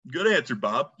Good answer,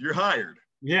 Bob. You're hired.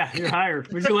 Yeah, you're hired.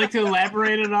 Would you like to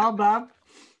elaborate at all, Bob?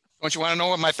 Don't you want to know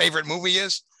what my favorite movie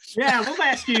is? Yeah, we'll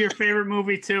ask you your favorite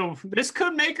movie too. This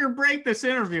could make or break this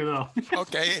interview, though.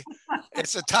 Okay,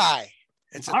 it's a tie.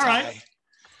 It's a all tie right.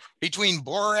 between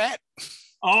Borat.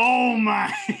 Oh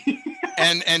my!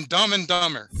 and Dumb and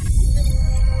Dumber.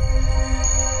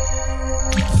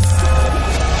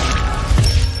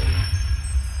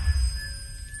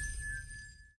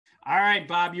 All right,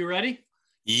 Bob, you ready?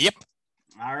 Yep.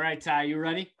 All right, Ty, you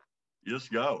ready? Yes,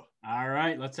 go. All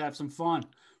right, let's have some fun.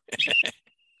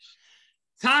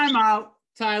 Timeout.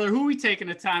 Tyler, who are we taking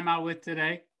a timeout with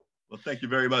today? Well, thank you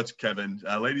very much, Kevin.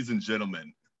 Ladies and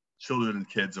gentlemen, children and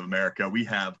kids of America, we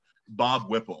have Bob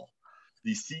Whipple,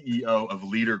 the CEO of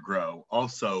Leader Grow,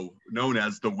 also known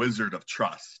as the Wizard of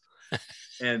Trust.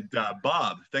 And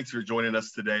Bob, thanks for joining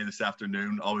us today, this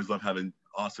afternoon. Always love having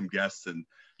awesome guests, and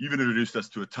you've introduced us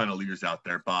to a ton of leaders out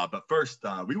there, Bob. But first,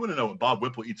 we want to know what Bob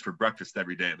Whipple eats for breakfast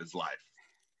every day of his life.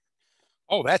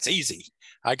 Oh, that's easy.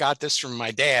 I got this from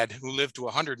my dad, who lived to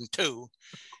 102.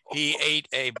 He ate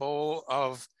a bowl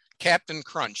of Captain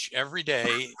Crunch every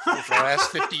day for the last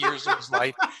 50 years of his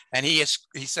life. And he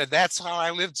said, that's how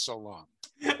I lived so long.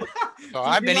 So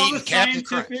I've been eating Captain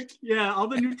Crunch. Yeah, all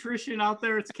the nutrition out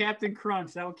there, it's Captain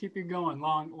Crunch. That will keep you going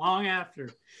long after.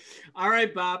 All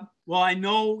right, Bob. Well, I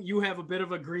know you have a bit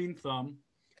of a green thumb.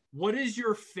 What is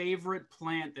your favorite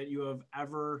plant that you have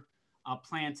ever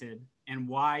planted, and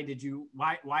why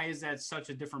is that such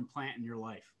a different plant in your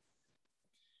life?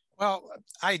 Well,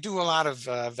 I do a lot of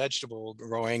vegetable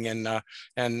growing,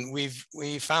 and we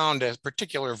found a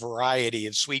particular variety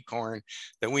of sweet corn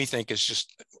that we think is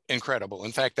just incredible.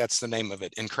 In fact, that's the name of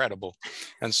it, incredible.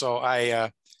 And so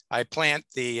I plant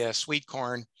the sweet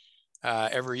corn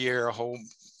every year, a whole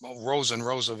rows and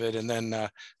rows of it, and then I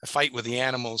fight with the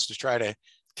animals to try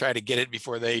to get it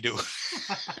before they do.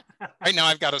 Right now,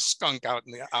 I've got a skunk out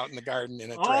in the garden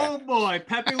in a trap. Oh boy,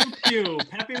 Pepe Le Pew.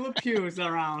 Pepe Le Pew is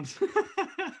around.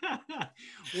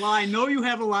 Well, I know you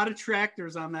have a lot of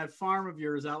tractors on that farm of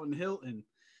yours out in Hilton.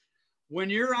 When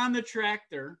you're on the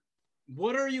tractor,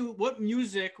 what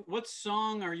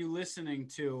song are you listening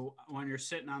to when you're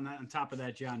sitting on top of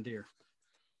that John Deere?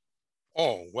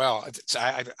 Oh, well,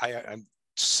 I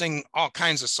sing all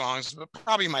kinds of songs, but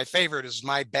probably my favorite is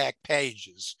My Back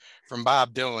Pages from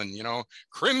Bob Dylan. You know,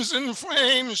 crimson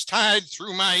flames tied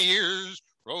through my ears,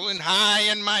 rolling high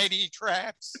and mighty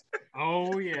traps.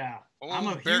 Oh yeah, I'm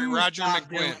a huge Roger Bob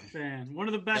McGuinn fan. One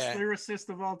of the best lyricists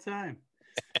of all time.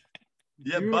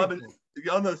 Yeah, Bob,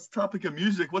 on the topic of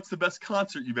music, what's the best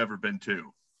concert you've ever been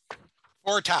to?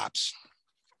 Four Tops.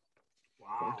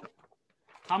 Wow.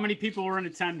 How many people were in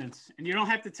attendance? And you don't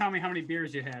have to tell me how many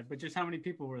beers you had, but just how many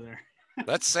people were there?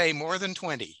 Let's say more than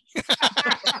 20. For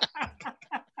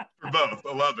both.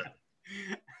 I love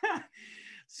it.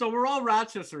 So we're all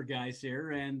Rochester guys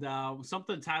here, and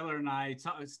something Tyler and I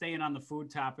staying on the food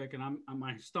topic, and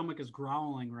my stomach is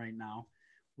growling right now.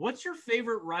 What's your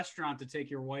favorite restaurant to take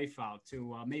your wife out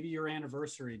to? Maybe your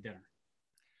anniversary dinner.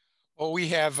 Well, we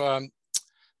have a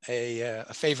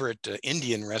favorite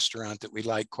Indian restaurant that we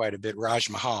like quite a bit, Raj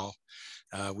Mahal.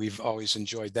 We've always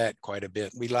enjoyed that quite a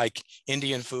bit. We like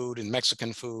Indian food and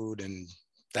Mexican food and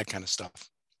that kind of stuff.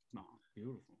 Oh,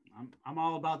 beautiful. I'm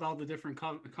all about all the different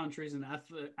countries and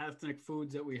ethnic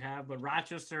foods that we have. But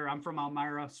Rochester, I'm from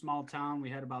Elmira, small town. We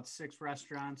had about 6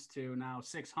 restaurants to now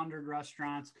 600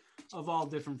 restaurants of all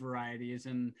different varieties.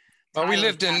 And well, we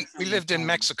lived in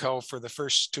Mexico for the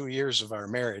first 2 years of our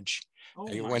marriage. Oh,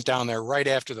 I went down there right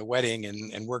after the wedding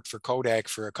and worked for Kodak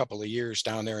for a couple of years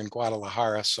down there in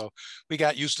Guadalajara. So we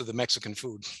got used to the Mexican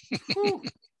food.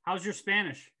 How's your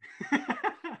Spanish?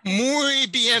 Muy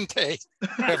biente.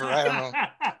 Whatever, I don't know.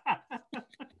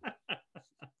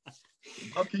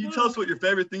 Bob, can you tell us what your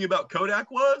favorite thing about Kodak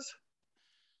was?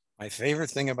 My favorite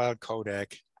thing about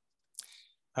Kodak.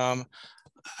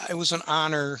 It was an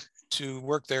honor to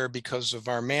work there because of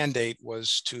our mandate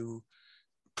was to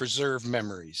preserve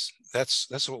memories.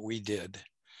 That's what we did.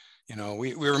 You know,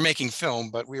 we were making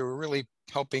film, but we were really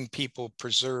helping people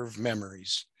preserve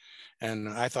memories. And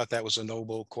I thought that was a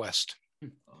noble quest.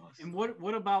 And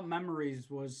what about memories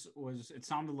was it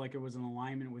sounded like it was in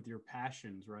alignment with your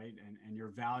passions, right? And your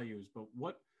values, but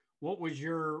what was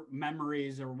your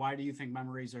memories, or why do you think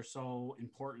memories are so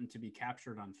important to be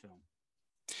captured on film?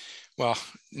 Well,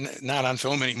 not on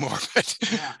film anymore, but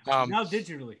now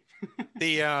digitally.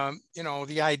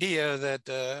 The idea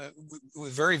that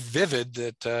was very vivid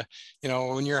that,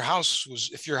 when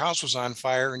if your house was on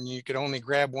fire and you could only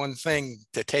grab one thing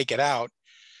to take it out,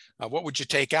 what would you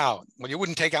take out? Well, you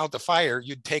wouldn't take out the fire,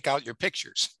 you'd take out your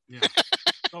pictures. Yeah.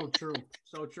 So true.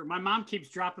 So true. My mom keeps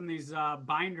dropping these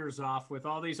binders off with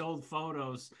all these old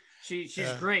photos. She's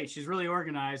great. She's really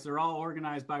organized. They're all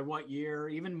organized by what year,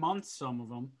 even months, some of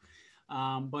them.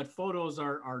 But photos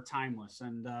are timeless.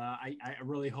 And I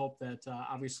really hope that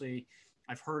obviously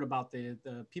I've heard about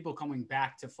the people coming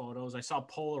back to photos. I saw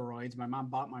Polaroids. My mom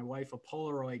bought my wife a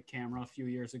Polaroid camera a few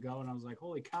years ago. And I was like,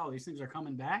 holy cow, these things are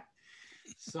coming back.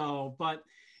 So, but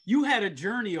you had a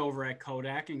journey over at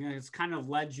Kodak, and it's kind of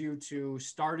led you to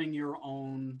starting your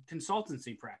own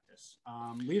consultancy practice,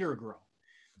 Leader Grow.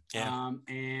 Yeah.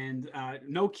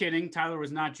 No kidding, Tyler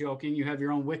was not joking. You have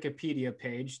your own Wikipedia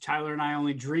page. Tyler and I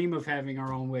only dream of having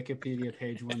our own Wikipedia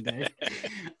page one day.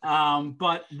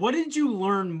 But what did you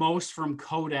learn most from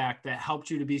Kodak that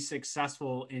helped you to be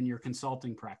successful in your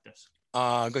consulting practice?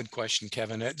 Good question,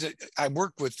 Kevin. I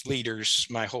worked with leaders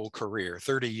my whole career,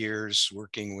 30 years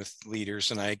working with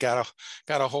leaders, and I got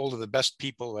a hold of the best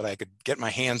people that I could get my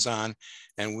hands on,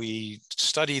 and we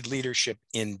studied leadership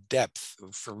in depth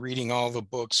for reading all the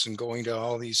books and going to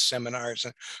all these seminars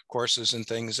and courses and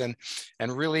things, and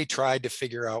really tried to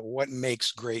figure out what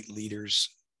makes great leaders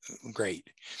great.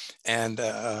 And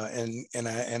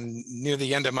near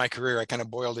the end of my career, I kind of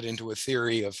boiled it into a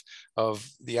theory of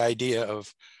the idea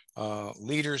of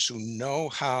leaders who know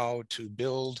how to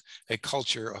build a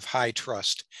culture of high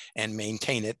trust and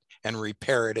maintain it and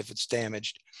repair it if it's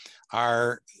damaged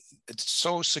are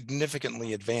so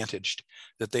significantly advantaged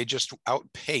that they just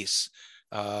outpace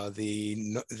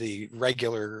the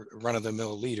regular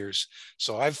run-of-the-mill leaders.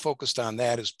 So I've focused on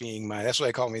that as being that's why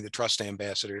they call me the trust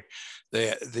ambassador,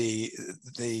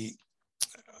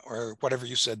 or whatever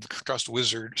you said, the trust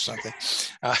wizard or something.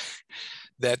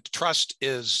 That trust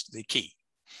is the key.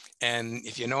 And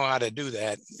if you know how to do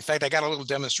that, in fact, I got a little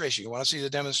demonstration. You want to see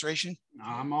the demonstration?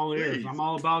 I'm all ears. I'm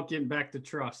all about getting back to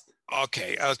trust.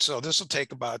 Okay, so this will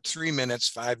take about 3 minutes,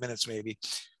 5 minutes maybe.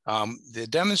 The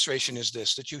demonstration is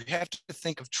this, that you have to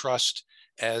think of trust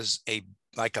as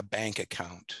like a bank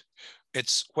account.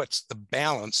 It's the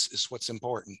balance is what's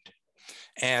important.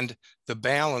 And the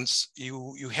balance,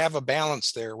 you have a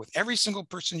balance there with every single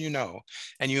person you know,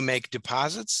 and you make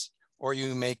deposits or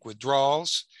you make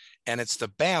withdrawals. And it's the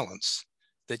balance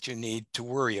that you need to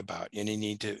worry about and you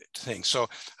need to think. So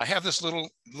I have this little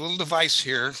device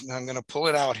here. I'm going to pull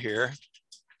it out here.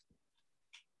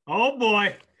 Oh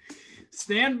boy,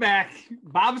 stand back.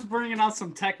 Bob's bringing out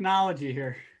some technology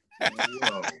here.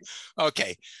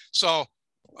 Okay, so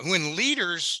when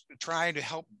leaders try to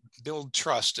help build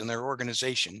trust in their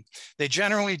organization, they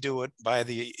generally do it by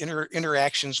the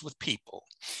interactions with people.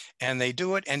 And they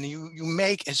do it, and you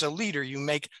make, as a leader, you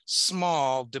make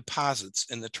small deposits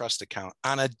in the trust account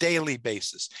on a daily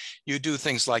basis. You do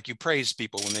things like you praise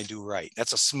people when they do right.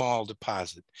 That's a small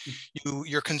deposit.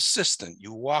 You're consistent.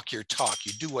 You walk your talk.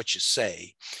 You do what you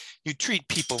say. You treat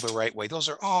people the right way. Those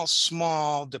are all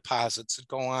small deposits that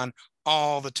go on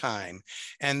all the time.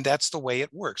 And that's the way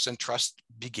it works. And trust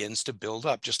begins to build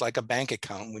up, just like a bank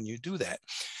account when you do that.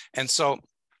 And so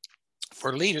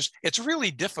for leaders, it's really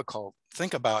difficult.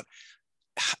 Think about,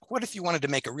 what if you wanted to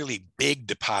make a really big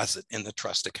deposit in the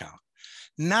trust account?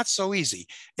 Not so easy.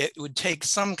 It would take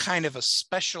some kind of a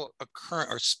special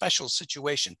occurrence or special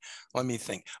situation. Let me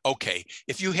think. Okay,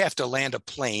 if you have to land a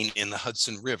plane in the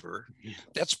Hudson River,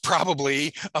 that's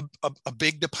probably a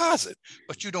big deposit,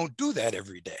 but you don't do that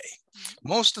every day.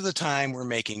 Most of the time we're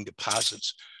making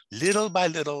deposits little by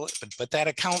little, but that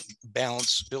account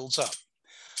balance builds up.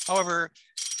 However,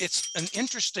 it's an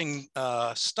interesting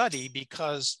study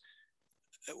because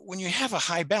when you have a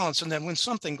high balance and then when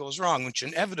something goes wrong, which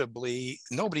inevitably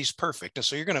nobody's perfect, and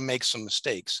so you're going to make some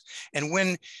mistakes.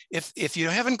 And if you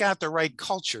haven't got the right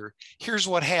culture, here's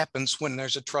what happens when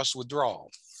there's a trust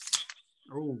withdrawal.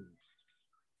 Oh,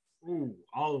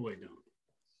 all the way down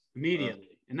immediately.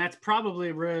 And that's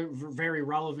probably very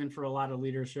relevant for a lot of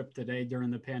leadership today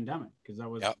during the pandemic, because that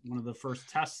was one of the first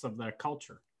tests of that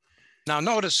culture. Now,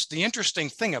 notice the interesting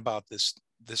thing about this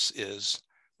is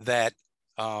that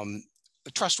the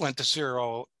trust went to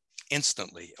zero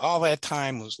instantly. All that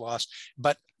time was lost.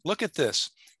 But look at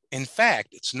this. In fact,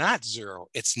 it's not zero,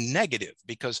 it's negative,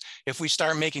 because if we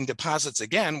start making deposits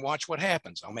again, watch what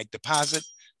happens. I'll make deposit,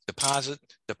 deposit,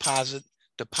 deposit,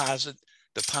 deposit,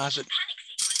 deposit.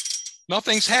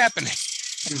 Nothing's happening.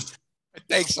 It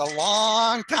takes a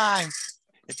long time.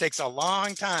 It takes a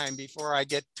long time before I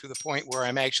get to the point where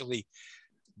I'm actually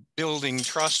building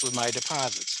trust with my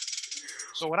deposits.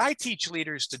 So what I teach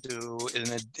leaders to do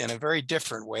in a very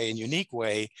different way and unique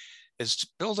way is to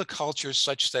build a culture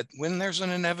such that when there's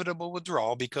an inevitable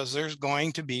withdrawal, because there's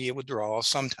going to be a withdrawal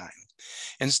sometime,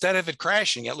 instead of it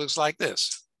crashing, it looks like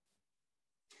this.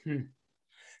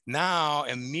 Now,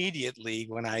 immediately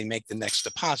when I make the next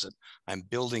deposit, I'm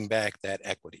building back that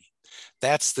equity.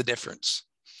 That's the difference.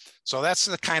 So that's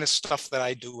the kind of stuff that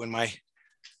I do in my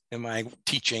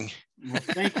teaching. Well,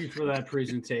 thank you for that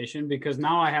presentation, because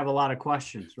now I have a lot of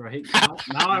questions, right?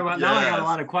 Now I got a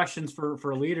lot of questions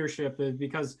for leadership,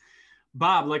 because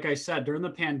Bob, like I said, during the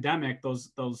pandemic,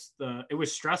 it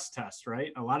was stress tests,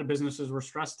 right? A lot of businesses were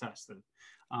stress tested,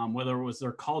 whether it was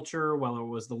their culture, whether it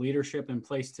was the leadership in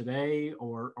place today,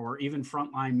 or even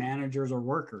frontline managers or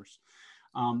workers.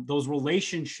 Those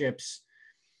relationships.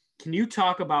 Can you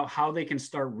talk about how they can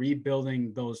start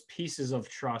rebuilding those pieces of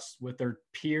trust with their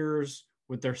peers,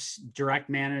 with their direct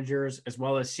managers, as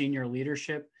well as senior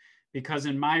leadership? Because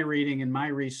in my reading and my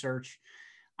research,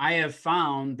 I have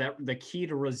found that the key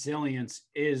to resilience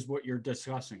is what you're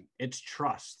discussing. It's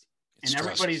trust. And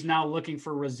everybody's now looking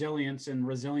for resilience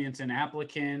in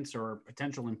applicants or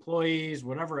potential employees,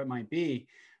 whatever it might be.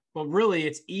 But really,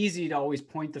 it's easy to always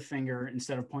point the finger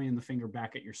instead of pointing the finger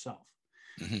back at yourself.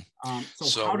 Mm-hmm.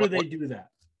 So how do they do that?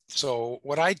 So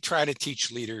what I try to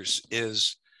teach leaders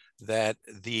is that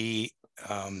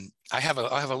I have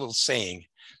a little saying,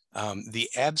 the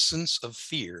absence of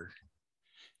fear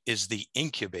is the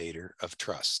incubator of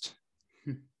trust.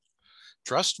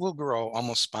 Trust will grow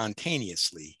almost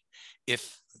spontaneously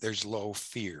if there's low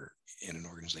fear in an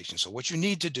organization. So what you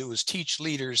need to do is teach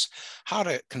leaders how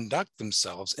to conduct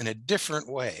themselves in a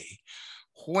different way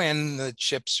when the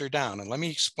chips are down. And let me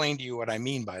explain to you what I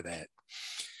mean by that.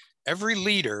 Every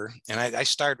leader, and I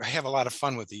have a lot of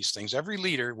fun with these things. Every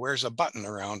leader wears a button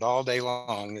around all day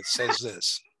long that says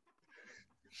this: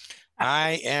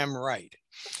 I am right.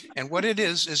 And what it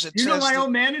is it you know my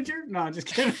old manager? No, just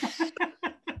kidding.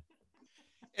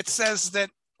 It says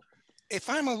that if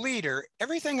I'm a leader,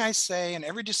 everything I say and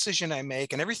every decision I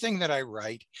make and everything that I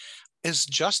write is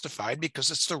justified because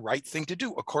it's the right thing to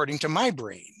do according to my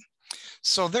brain.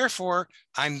 So therefore,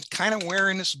 I'm kind of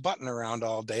wearing this button around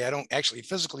all day. I don't actually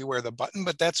physically wear the button,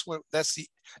 but that's the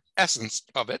essence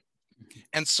of it.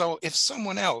 And so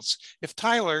if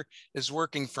Tyler is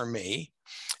working for me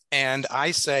and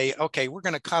I say, okay, we're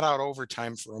going to cut out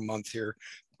overtime for a month here,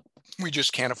 we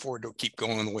just can't afford to keep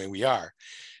going the way we are.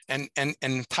 And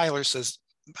Tyler says,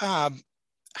 Bob,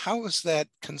 how is that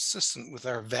consistent with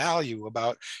our value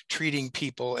about treating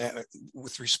people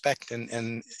with respect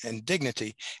and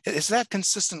dignity? Is that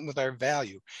consistent with our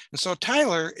value? And so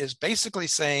Tyler is basically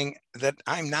saying that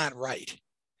I'm not right,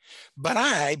 but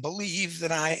I believe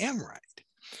that I am right.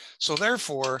 So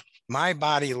therefore, my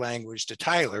body language to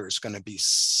Tyler is going to be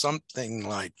something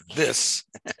like this.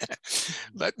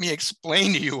 Let me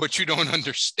explain to you what you don't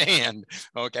understand,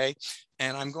 okay?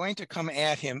 And I'm going to come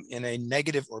at him in a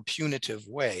negative or punitive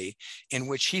way in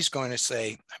which he's going to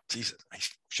say, Jesus, I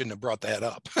shouldn't have brought that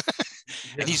up.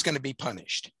 And he's going to be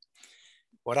punished.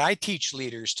 What I teach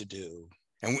leaders to do,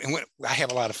 and I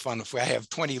have a lot of fun. If I have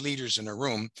 20 leaders in a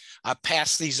room, I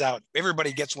pass these out.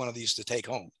 Everybody gets one of these to take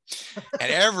home.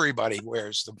 And everybody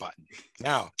wears the button.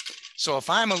 Now, so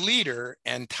if I'm a leader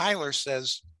and Tyler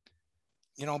says,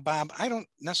 you know, Bob, I don't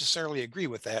necessarily agree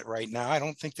with that right now. I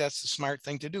don't think that's the smart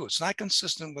thing to do. It's not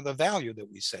consistent with the value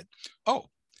that we said. Oh,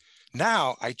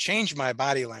 now I change my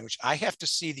body language. I have to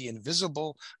see the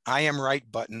invisible I am right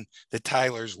button that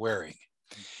Tyler's wearing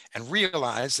and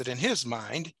realize that in his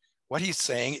mind, what he's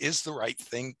saying is the right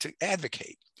thing to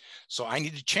advocate. So I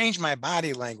need to change my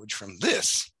body language from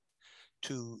this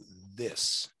to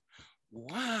this.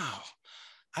 Wow.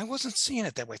 I wasn't seeing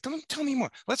it that way. Tell me more.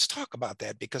 Let's talk about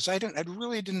that, because I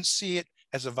really didn't see it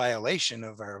as a violation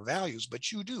of our values,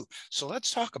 but you do. So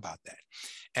let's talk about that.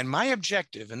 And my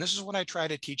objective, and this is what I try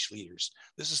to teach leaders,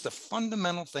 this is the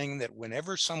fundamental thing, that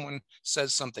whenever someone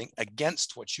says something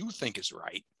against what you think is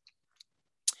right,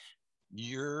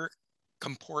 your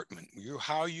comportment,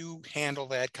 how you handle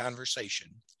that conversation,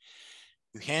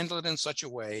 you handle it in such a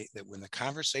way that when the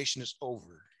conversation is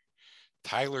over,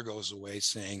 Tyler goes away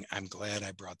saying, I'm glad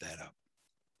I brought that up.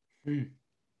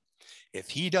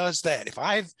 If he does that, if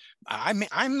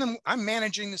I'm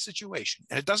managing the situation,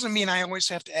 and it doesn't mean I always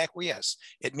have to acquiesce.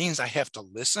 It means I have to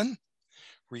listen,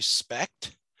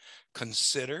 respect,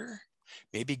 consider,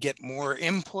 maybe get more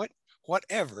input,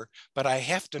 whatever, but I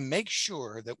have to make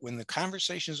sure that when the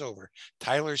conversation is over,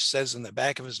 Tyler says in the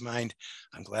back of his mind,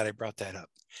 I'm glad I brought that up.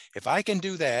 If I can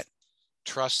do that,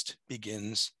 trust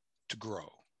begins to grow.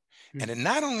 And it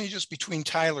not only just between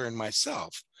Tyler and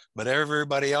myself, but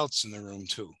everybody else in the room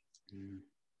too.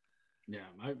 Yeah.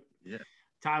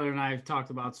 Tyler and I have talked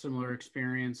about similar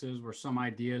experiences where some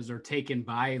ideas are taken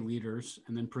by leaders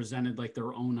and then presented like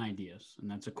their own ideas. And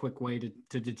that's a quick way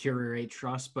to deteriorate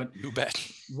trust. But You bet.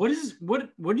 what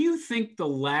do you think the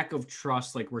lack of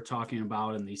trust, like we're talking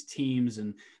about in these teams,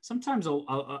 and sometimes,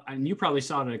 and you probably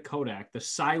saw it at Kodak, the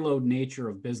siloed nature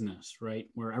of business, right?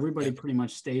 Where everybody pretty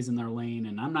much stays in their lane,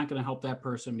 and I'm not going to help that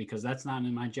person because that's not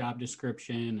in my job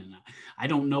description, and I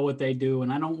don't know what they do,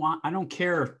 and I don't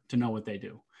care to know what they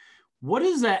do. What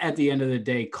is that at the end of the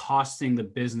day costing the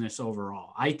business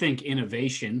overall? I think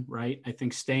innovation, right? I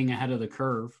think staying ahead of the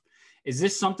curve. Is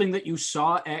this something that you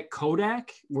saw at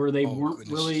Kodak where they weren't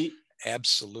really?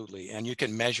 Absolutely. And you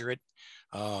can measure it.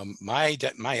 My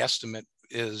estimate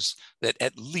is that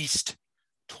at least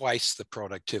twice the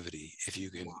productivity if you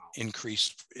can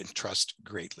increase in trust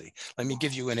greatly. Let me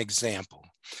give you an example.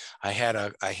 I had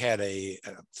a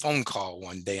phone call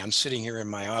one day. I'm sitting here in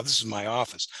my office. This is my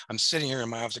office. I'm sitting here in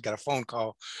my office. I got a phone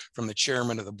call from the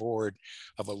chairman of the board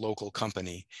of a local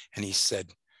company. And he said,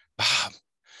 "Bob,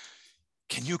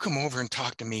 can you come over and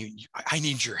talk to me? I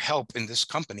need your help in this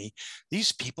company.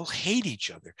 These people hate each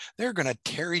other. They're going to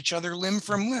tear each other limb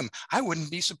from limb. I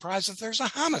wouldn't be surprised if there's a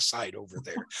homicide over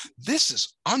there. This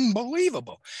is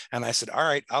unbelievable." And I said, "All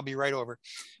right, I'll be right over."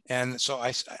 And so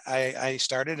I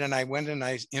started, and I went and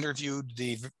I interviewed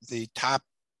the top,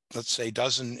 let's say,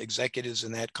 dozen executives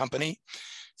in that company,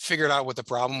 figured out what the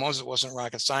problem was. It wasn't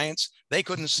rocket science. They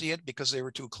couldn't see it because they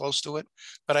were too close to it.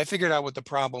 But I figured out what the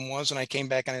problem was, and I came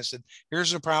back and I said,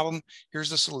 "Here's the problem.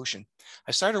 Here's the solution."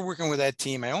 I started working with that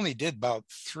team. I only did about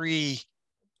three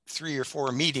or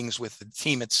four meetings with the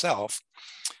team itself,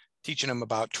 teaching them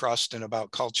about trust and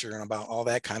about culture and about all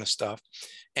that kind of stuff.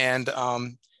 And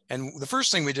the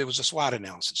first thing we did was a SWOT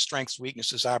analysis: strengths,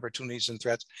 weaknesses, opportunities, and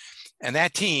threats. And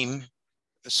that team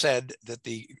said that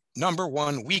the number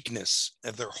one weakness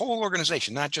of their whole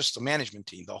organization, not just the management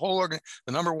team, the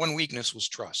number one weakness was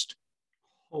trust.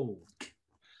 Oh.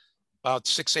 About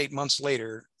 6-8 months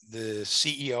later, the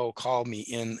CEO called me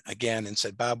in again and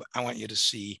said, "Bob, I want you to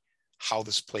see how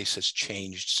this place has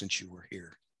changed since you were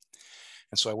here."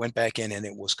 And so I went back in, and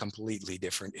it was completely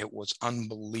different. It was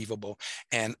unbelievable.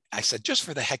 And I said, just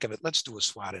for the heck of it, let's do a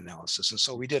SWOT analysis. And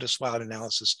so we did a SWOT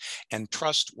analysis, and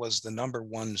trust was the number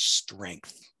one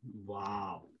strength.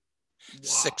 Wow.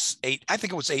 8, I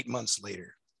think it was 8 months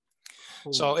later.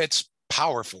 Holy. So it's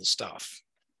powerful stuff.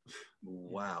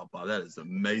 Wow, Bob, that is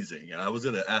amazing. And I was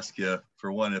going to ask you,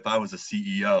 for one, if I was a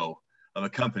CEO of a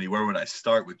company, where would I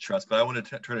start with trust? But I want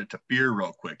to turn it to fear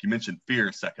real quick. You mentioned fear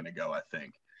a second ago, I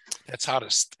think. That's how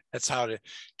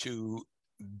to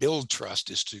build trust,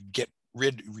 is to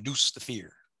reduce the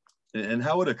fear. And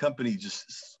how would a company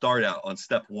just start out on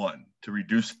step one to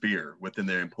reduce fear within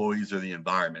their employees or the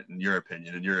environment, in your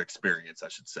opinion, in your experience, I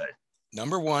should say?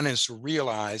 Number one is to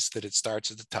realize that it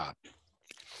starts at the top.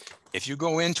 If you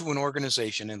go into an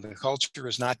organization and the culture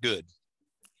is not good,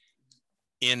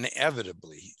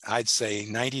 inevitably, I'd say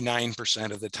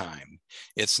 99% of the time,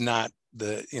 it's not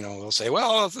they'll say,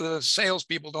 "Well, the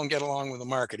salespeople don't get along with the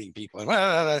marketing people."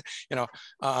 And,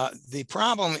 the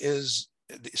problem is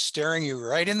staring you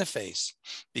right in the face,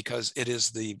 because it is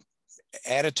the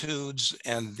attitudes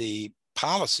and the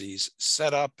policies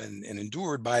set up and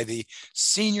endured by the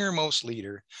senior most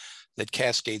leader that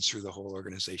cascades through the whole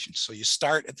organization. So you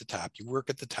start at the top, you work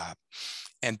at the top,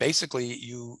 and basically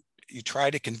you try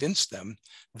to convince them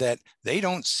that they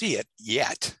don't see it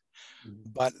yet,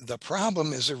 but the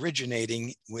problem is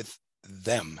originating with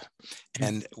them.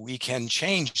 And we can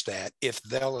change that if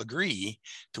they'll agree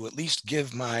to at least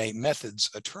give my methods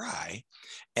a try.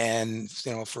 And,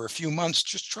 for a few months,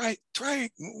 just try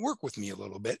work with me a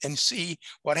little bit and see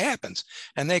what happens.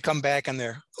 And they come back and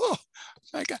they're, "Oh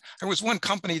my God." There was one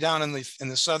company down in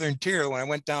the southern tier when I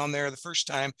went down there the first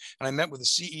time, and I met with the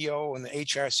CEO and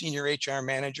the senior HR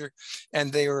manager.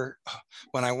 And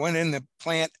when I went in the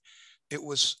plant, it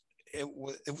was a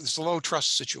low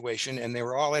trust situation, and they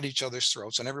were all at each other's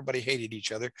throats, and everybody hated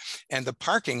each other. And the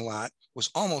parking lot was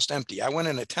almost empty. I went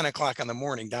in at 10 o'clock in the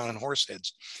morning down in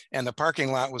Horseheads, and the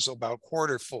parking lot was about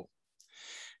quarter full.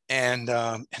 And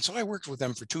so I worked with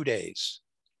them for 2 days,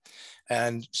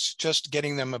 and just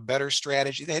getting them a better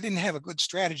strategy. They didn't have a good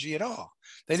strategy at all.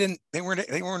 They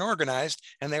weren't organized,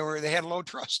 and they had low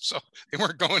trust. So they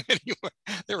weren't going anywhere.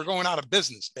 They were going out of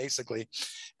business, basically.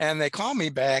 And they called me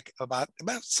back about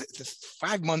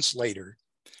 5 months later,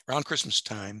 around Christmas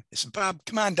time. They said, "Bob,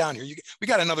 come on down here. We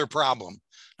got another problem."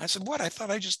 I said, "What? I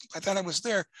thought I was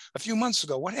there a few months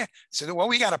ago. What happened?" I said, "Well,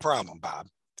 we got a problem, Bob."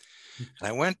 And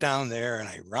I went down there and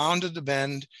I rounded the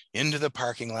bend into the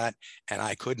parking lot, and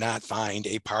I could not find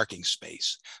a parking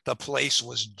space. The place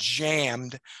was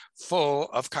jammed full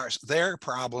of cars. Their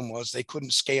problem was they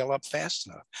couldn't scale up fast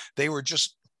enough. They were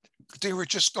just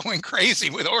going crazy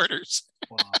with orders.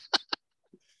 Wow.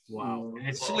 Wow. And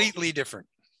it's Completely different.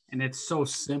 And it's so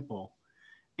simple.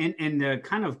 And to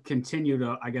kind of continue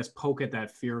to, I guess, poke at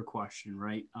that fear question,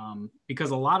 right?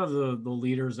 Because a lot of the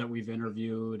leaders that we've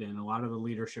interviewed and a lot of the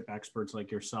leadership experts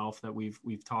like yourself that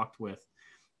we've talked with,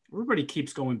 everybody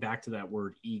keeps going back to that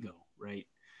word ego, right?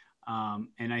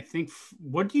 And I think,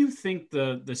 what do you think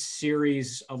the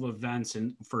series of events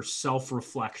and for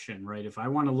self-reflection, right? If I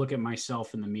want to look at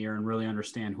myself in the mirror and really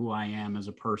understand who I am as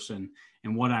a person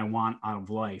and what I want out of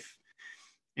life,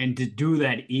 and to do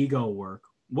that ego work,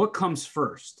 what comes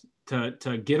first?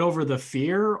 To get over the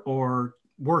fear, or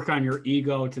work on your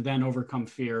ego to then overcome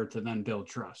fear to then build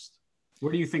trust?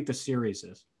 What do you think the series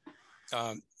is?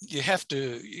 You have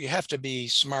to be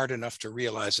smart enough to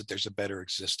realize that there's a better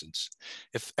existence.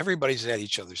 If everybody's at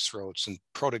each other's throats and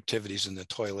productivity's in the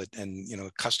toilet, and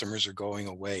customers are going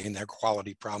away and their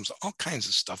quality problems, all kinds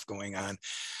of stuff going on,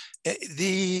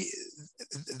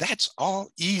 that's all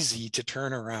easy to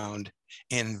turn around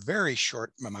in very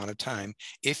short amount of time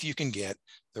if you can get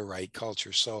the right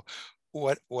culture. So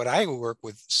what I work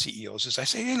with CEOs is I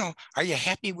say, are you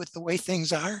happy with the way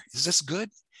things are? Is this good?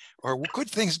 Or could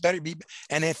things better be?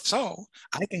 And if so,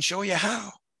 I can show you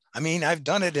how. I mean, I've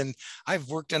done it, and I've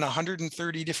worked in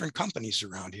 130 different companies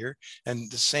around here,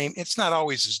 and it's not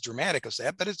always as dramatic as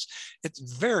that, but it's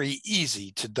very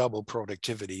easy to double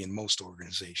productivity in most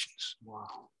organizations.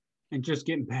 Wow. And just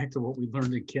getting back to what we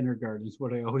learned in kindergarten is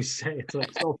what I always say. It's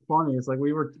like so funny. It's like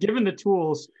we were given the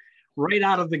tools right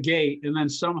out of the gate, and then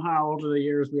somehow over the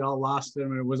years we all lost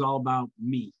them, and it was all about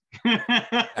me.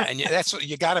 And that's what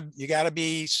you gotta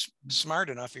be smart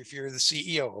enough. If you're the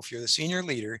CEO, if you're the senior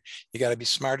leader, you got to be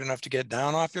smart enough to get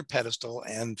down off your pedestal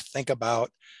and think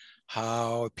about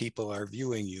how people are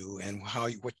viewing you and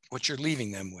what you're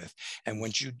leaving them with. And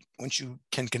once you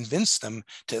can convince them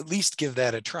to at least give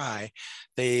that a try,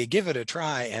 they give it a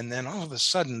try, and then all of a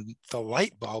sudden the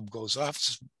light bulb goes off.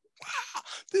 Says, wow,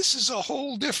 this is a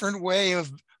whole different way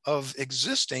of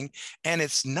existing. And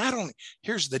it's not only,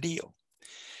 here's the deal.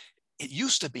 It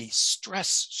used to be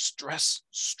stress, stress,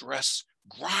 stress,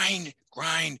 grind,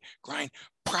 grind, grind,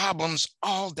 problems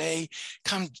all day,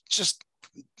 come just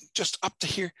up to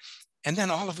here. And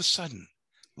then all of a sudden,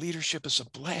 leadership is a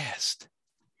blast.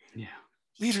 Yeah.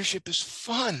 Leadership is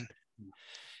fun.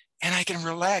 And I can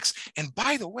relax. And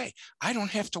by the way, I don't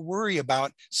have to worry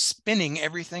about spinning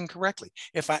everything correctly.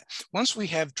 Once we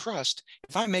have trust,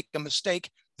 if I make a mistake,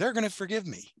 they're going to forgive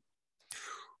me.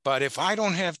 But if I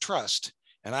don't have trust,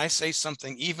 and I say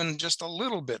something even just a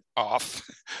little bit off,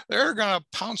 they're going to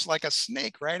pounce like a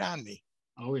snake right on me.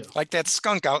 Oh, yeah. Like that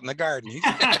skunk out in the garden.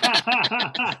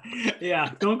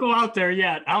 Yeah, don't go out there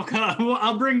yet.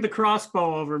 I'll bring the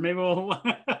crossbow over. Maybe we'll.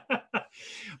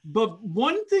 But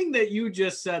one thing that you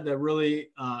just said that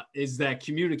really is that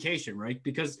communication, right?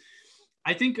 Because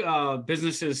I think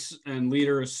businesses and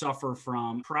leaders suffer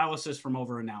from paralysis from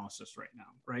overanalysis right now,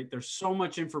 right? There's so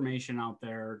much information out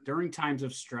there during times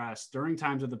of stress, during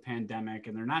times of the pandemic,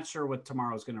 and they're not sure what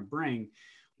tomorrow is going to bring.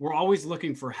 We're always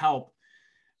looking for help,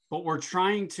 but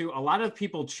a lot of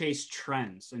people chase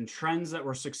trends, and trends that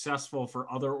were successful for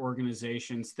other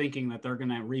organizations, thinking that they're going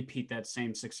to repeat that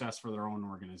same success for their own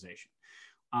organization.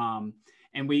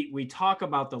 And we talk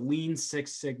about the Lean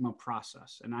Six Sigma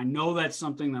process. And I know that's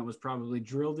something that was probably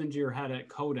drilled into your head at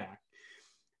Kodak.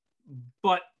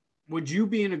 But would you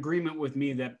be in agreement with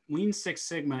me that Lean Six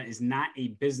Sigma is not a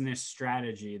business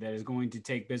strategy that is going to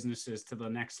take businesses to the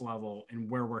next level and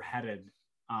where we're headed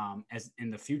as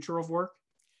in the future of work?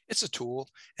 It's a tool,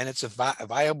 and it's a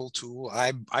viable tool.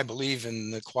 I believe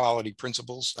in the quality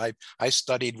principles. I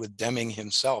studied with Deming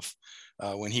himself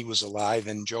when he was alive,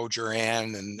 and Joe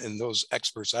Juran and those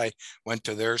experts. I went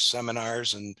to their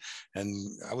seminars, and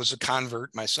I was a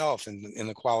convert myself in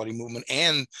the quality movement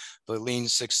and the Lean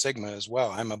Six Sigma as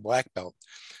well. I'm a black belt,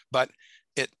 but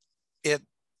it's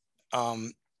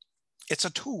a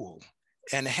tool,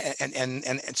 and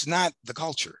it's not the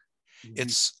culture.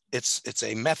 It's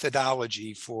a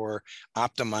methodology for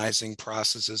optimizing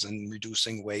processes and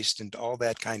reducing waste and all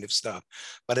that kind of stuff,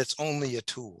 but it's only a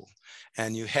tool.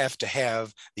 And you have to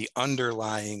have the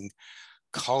underlying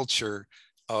culture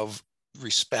of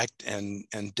respect and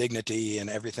dignity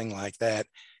and everything like that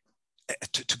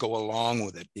to go along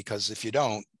with it, because if you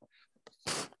don't,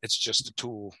 it's just a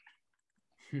tool.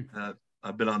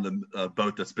 I've been on the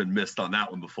boat that's been missed on that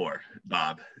one before,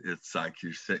 Bob. It's like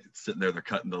you're sitting there, they're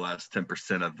cutting the last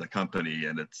 10% of the company,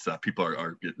 and it's people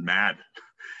are getting mad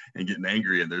and getting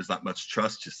angry, and there's not much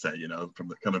trust, you say,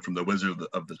 coming from the wizard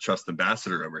of the trust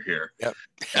ambassador over here. Yep.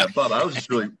 Bob, I was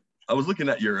looking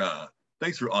at your,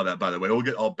 thanks for all that, by the way. We'll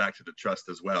get all back to the trust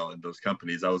as well in those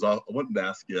companies. I wanted to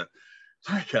ask you,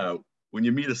 like, when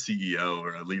you meet a CEO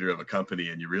or a leader of a company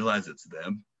and you realize it's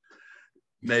them,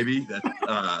 maybe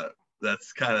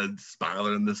that's kind of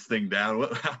spiraling this thing down.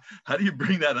 How do you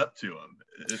bring that up to them?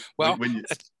 Well,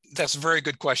 that's a very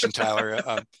good question, Tyler.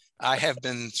 I have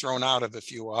been thrown out of a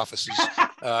few offices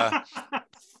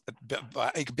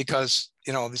because,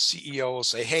 the CEO will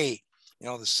say, hey,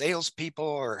 the salespeople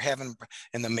are having,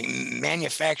 and the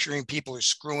manufacturing people are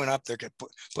screwing up. They're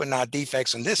putting out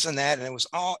defects and this and that. And it was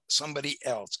all somebody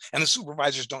else. And the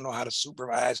supervisors don't know how to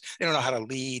supervise. They don't know how to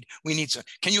lead.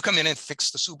 Can you come in and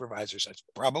fix the supervisors?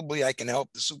 Probably I can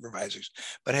help the supervisors.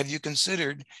 But have you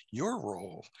considered your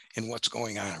role in what's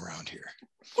going on around here?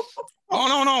 Oh,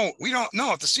 no, we don't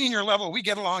know. At the senior level, we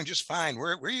get along just fine.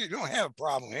 We don't have a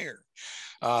problem here.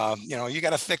 You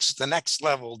got to fix the next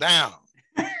level down.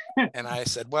 And I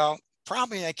said, well,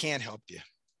 probably I can't help you.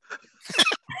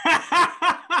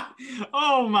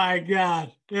 Oh my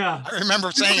God. Yeah. I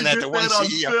remember saying that to one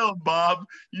CEO. Film, Bob.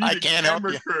 I can't help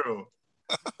you. Crew.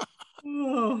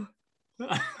 Oh.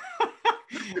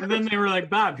 And then they were like,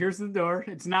 Bob, here's the door.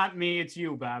 It's not me, it's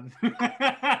you, Bob.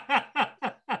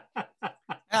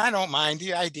 I don't mind.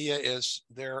 The idea is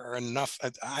there are enough,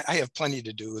 I have plenty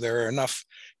to do. There are enough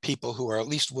people who are at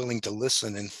least willing to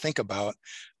listen and think about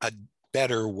a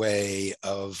better way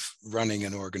of running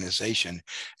an organization.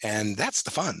 And that's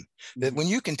the fun, that when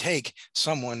you can take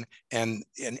someone and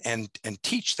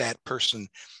teach that person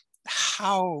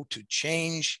how to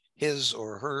change his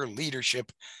or her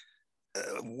leadership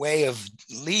way of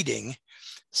leading,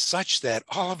 such that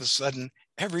all of a sudden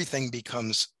everything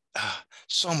becomes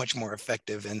so much more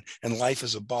effective, and life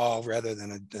is a ball rather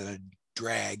than a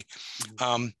drag.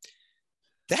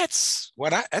 That's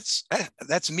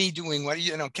me doing what,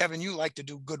 Kevin, you like to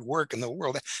do good work in the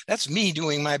world. That's me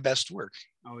doing my best work.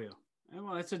 Oh yeah.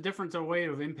 Well, it's a different way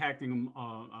of impacting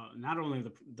not only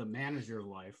the manager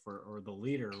life or the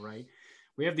leader, right?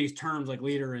 We have these terms like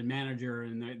leader and manager,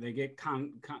 and they get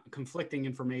conflicting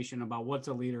information about what's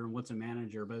a leader and what's a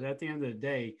manager. But at the end of the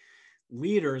day,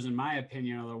 leaders, in my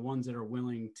opinion, are the ones that are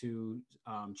willing to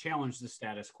challenge the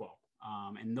status quo.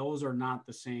 And those are not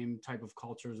the same type of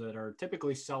cultures that are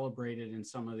typically celebrated in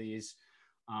some of these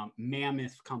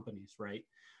mammoth companies, right?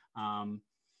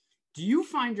 Do you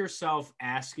find yourself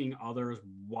asking others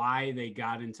why they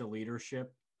got into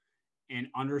leadership and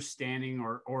understanding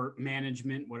or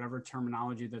management, whatever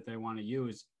terminology that they want to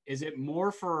use? Is it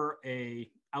more for a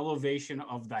elevation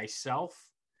of thyself,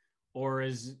 or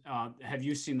have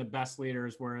you seen the best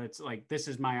leaders where it's like, this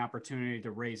is my opportunity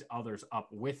to raise others up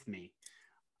with me?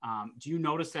 Do you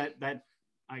notice that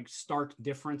like stark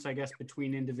difference, I guess,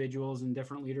 between individuals in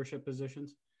different leadership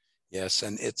positions? Yes,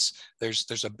 and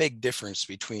there's a big difference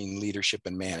between leadership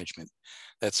and management.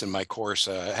 That's in my course.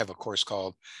 I have a course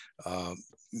called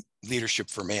Leadership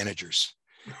for Managers,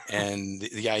 and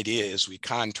the idea is we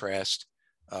contrast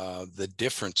the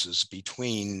differences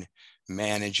between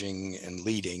managing and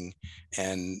leading,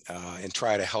 and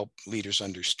try to help leaders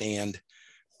understand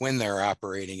when they're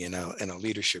operating in a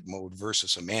leadership mode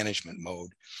versus a management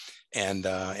mode, and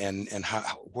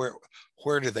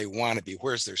where do they want to be?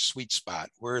 Where's their sweet spot?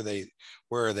 Are they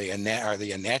a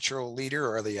natural leader,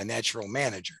 or are they a natural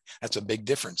manager? That's a big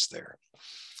difference there.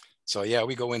 So yeah,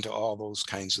 we go into all those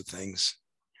kinds of things.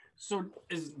 So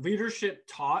is leadership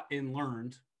taught and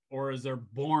learned, or is there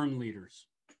born leaders?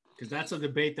 Because that's a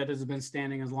debate that has been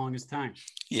standing as long as time.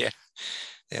 Yeah.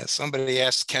 Somebody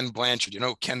asked Ken Blanchard. You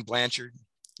know Ken Blanchard?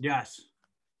 Yes.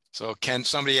 So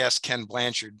somebody asked Ken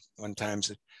Blanchard one time,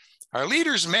 said, "Are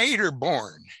leaders made or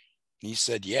born?" He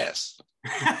said, "Yes."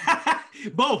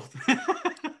 Both.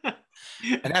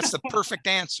 And that's the perfect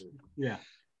answer. Yeah.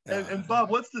 And Bob,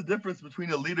 what's the difference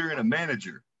between a leader and a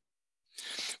manager?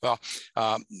 Well,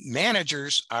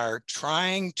 managers are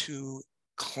trying to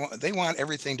they want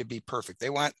everything to be perfect.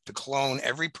 They want to clone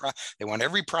they want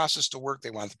every process to work. They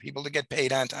want the people to get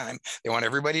paid on time. They want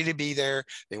everybody to be there.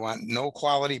 They want no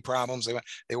quality problems.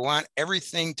 They want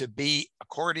everything to be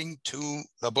according to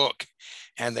the book.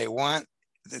 And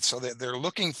so they're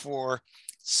looking for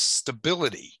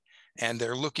stability, and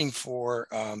they're looking for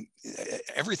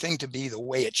everything to be the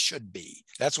way it should be.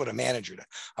 That's what a manager does.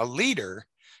 A leader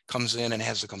comes in and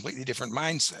has a completely different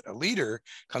mindset. A leader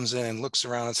comes in and looks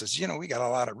around and says, you know, we got a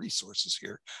lot of resources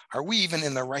here. Are we even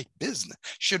in the right business?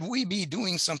 Should we be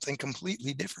doing something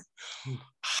completely different?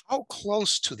 How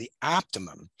close to the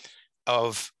optimum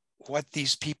of what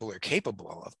these people are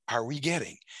capable of are we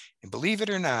getting? And believe it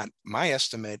or not, my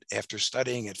estimate after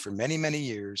studying it for many, many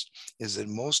years is that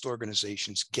most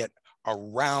organizations get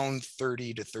around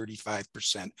 30 to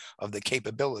 35% of the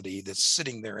capability that's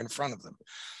sitting there in front of them.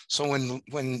 So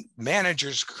when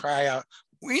managers cry out,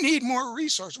 we need more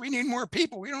resources, we need more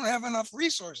people, we don't have enough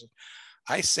resources,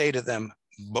 I say to them,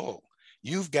 bull,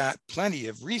 you've got plenty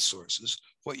of resources.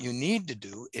 What you need to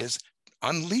do is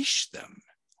unleash them.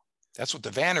 That's what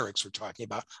the Van Eriks were talking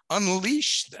about.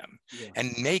 Unleash them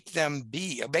and make them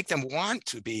want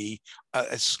to be.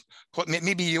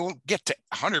 Maybe you'll get to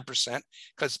 100%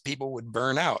 because people would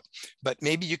burn out, but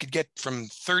maybe you could get from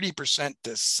 30%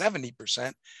 to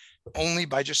 70% only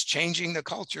by just changing the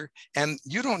culture. And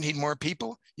you don't need more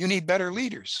people; you need better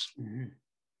leaders. Mm-hmm.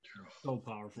 So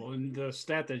powerful. And the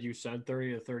stat that you said,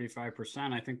 30 to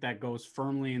 35%, I think that goes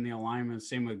firmly in the alignment.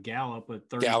 Same with Gallup, but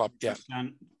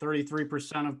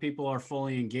 33% of people are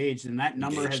fully engaged. And that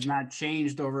number has not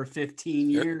changed over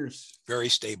 15 years. Very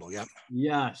stable. Yeah.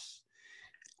 Yes.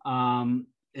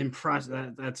 Impressed.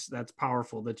 That's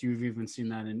powerful that you've even seen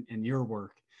that in your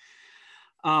work.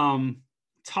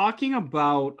 Talking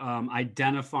about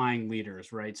identifying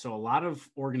leaders, right? So a lot of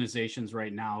organizations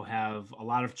right now have a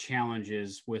lot of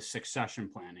challenges with succession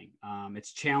planning.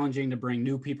 It's challenging to bring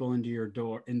new people into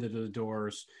the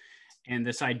doors. And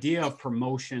this idea of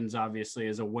promotions, obviously,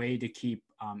 is a way to keep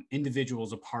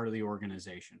individuals a part of the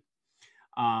organization.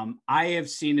 I have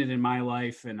seen it in my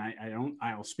life, and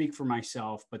I'll speak for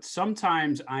myself, but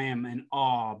sometimes I am in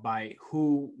awe by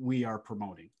who we are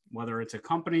promoting, whether it's a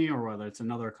company or whether it's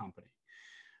another company.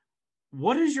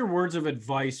 What is your words of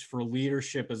advice for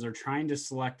leadership as they're trying to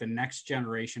select the next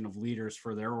generation of leaders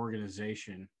for their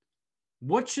organization?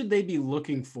 What should they be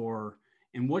looking for,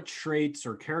 and what traits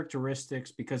or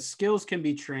characteristics? Because skills can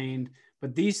be trained,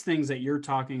 but these things that you're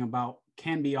talking about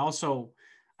can be also,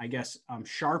 I guess,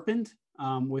 sharpened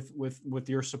with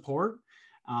your support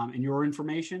and your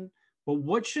information. But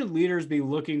what should leaders be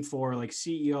looking for, like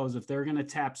CEOs, if they're going to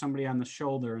tap somebody on the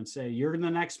shoulder and say, you're the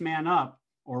next man up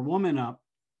or woman up?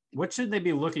 What should they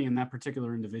be looking in that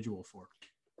particular individual for?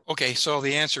 Okay, so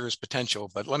the answer is potential,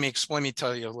 but let me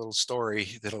tell you a little story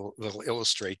that'll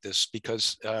illustrate this,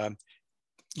 because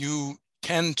you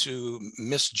tend to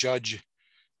misjudge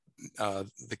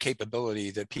the capability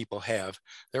that people have.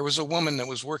 There was a woman that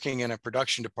was working in a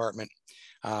production department,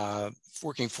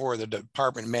 working for the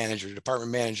department manager. The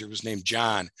department manager was named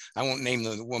John. I won't name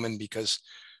the woman because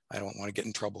I don't want to get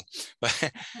in trouble,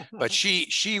 but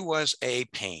she was a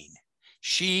pain.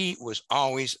 She was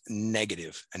always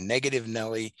negative, a negative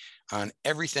Nelly on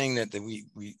everything that we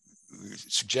were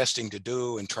suggesting to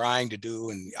do and trying to do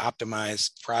and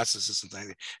optimize processes and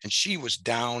things. And she was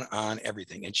down on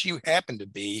everything. And she happened to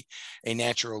be a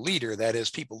natural leader. That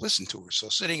is, people listened to her. So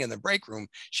sitting in the break room,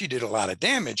 she did a lot of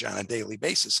damage on a daily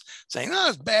basis, saying, "Oh,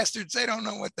 those bastards, they don't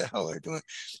know what the hell they're doing."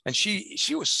 And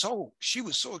she was so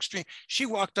extreme. She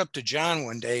walked up to John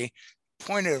one day,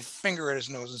 pointed a finger at his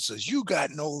nose and says, "You got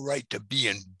no right to be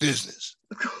in business."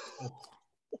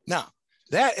 Now,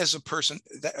 that is a person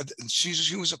that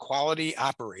she was a quality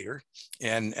operator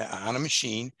and on a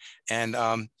machine. And,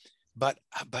 but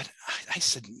I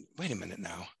said, wait a minute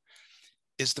now,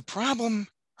 is the problem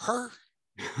her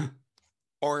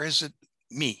or is it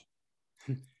me?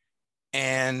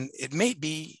 And it may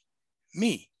be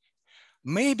me.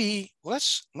 Maybe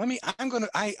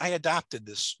I adopted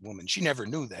this woman. She never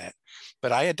knew that,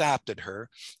 but I adopted her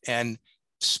and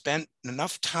spent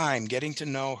enough time getting to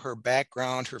know her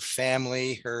background, her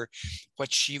family,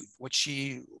 what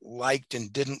she liked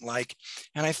and didn't like.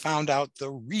 And I found out the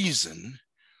reason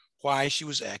why she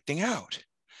was acting out.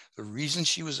 The reason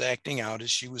she was acting out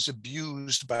is she was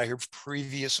abused by her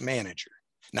previous manager.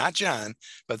 Not John,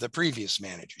 but the previous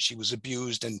manager. She was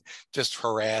abused and just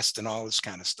harassed and all this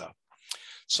kind of stuff.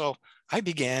 So I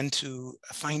began to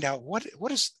find out what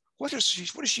does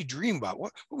she dream about?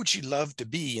 What would she love to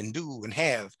be and do and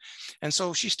have? And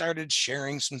so she started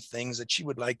sharing some things that she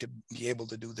would like to be able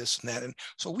to do this and that. And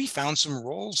so we found some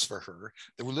roles for her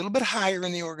that were a little bit higher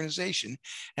in the organization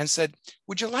and said,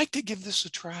 "Would you like to give this a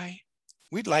try?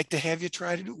 We'd like to have you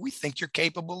try to do it. We think you're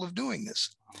capable of doing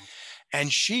this."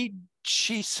 And she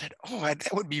said, "Oh,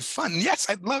 that would be fun. Yes,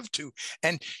 I'd love to."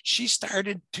 And she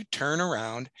started to turn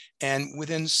around. And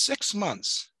within 6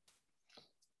 months,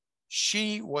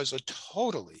 she was a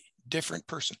totally different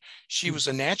person. She was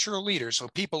a natural leader, so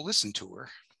people listened to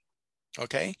her.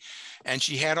 Okay. And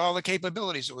she had all the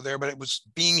capabilities that were there, but it was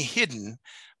being hidden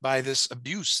by this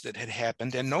abuse that had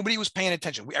happened, and nobody was paying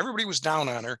attention. Everybody was down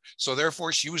on her. So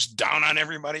therefore she was down on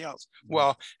everybody else.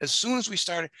 Well, as soon as we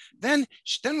started, then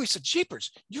we said,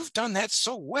 jeepers, you've done that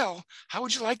so well. How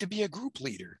would you like to be a group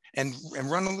leader and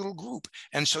run a little group?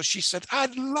 And so she said,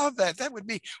 I'd love that. That would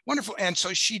be wonderful. And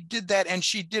so she did that, and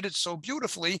she did it so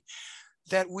beautifully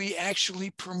that we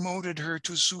actually promoted her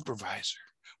to supervisor.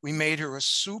 We made her a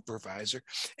supervisor,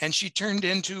 and she turned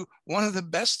into one of the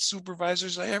best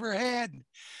supervisors I ever had.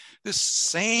 This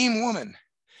same woman,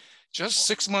 just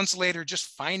 6 months later,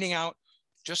 just finding out,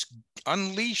 just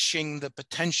unleashing the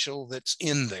potential that's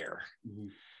in there. Mm-hmm.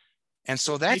 And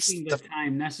so that's taking the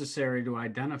time necessary to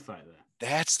identify that.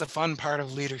 That's the fun part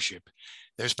of leadership.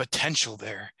 There's potential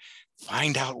there.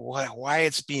 Find out why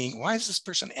is this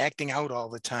person acting out all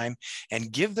the time,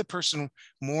 and give the person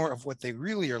more of what they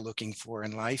really are looking for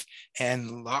in life,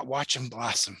 and watch them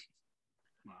blossom.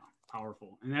 Wow,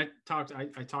 powerful. And that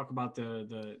I talk about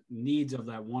the needs of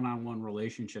that one-on-one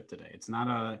relationship today. It's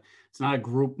not a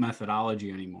group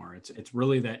methodology anymore. It's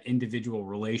really that individual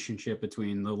relationship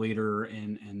between the leader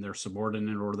and their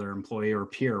subordinate or their employee or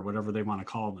peer, whatever they want to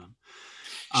call them.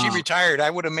 She retired. I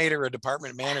would have made her a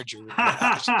department manager.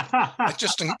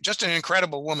 just an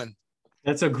incredible woman.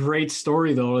 That's a great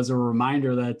story, though, as a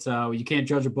reminder that you can't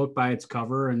judge a book by its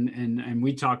cover. And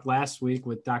we talked last week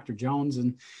with Dr. Jones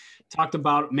and talked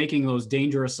about making those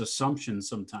dangerous assumptions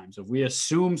sometimes. If we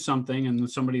assume something and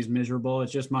somebody's miserable, it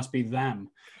just must be them.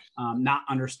 Not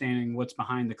understanding what's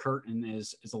behind the curtain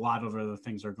is a lot of other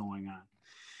things are going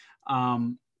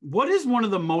on. What is one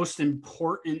of the most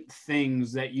important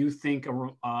things that you think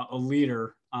a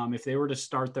leader, if they were to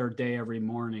start their day every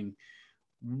morning,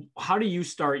 how do you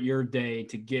start your day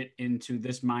to get into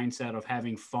this mindset of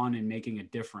having fun and making a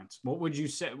difference? What would you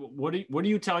say? What do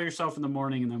you tell yourself in the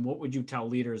morning? And then what would you tell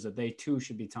leaders that they too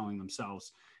should be telling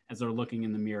themselves as they're looking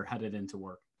in the mirror headed into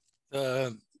work?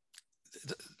 The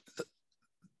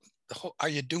whole, are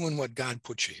you doing what God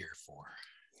put you here for?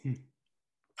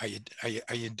 Are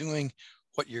you doing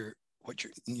what you're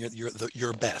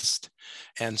your best?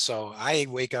 And so I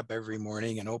wake up every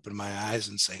morning and open my eyes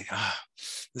and say,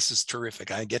 this is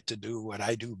terrific. I get to do what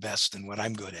I do best and what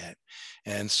I'm good at.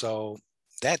 And so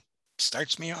that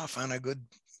starts me off on a good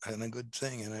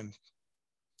thing. And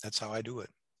that's how I do it.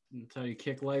 That's how you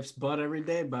kick life's butt every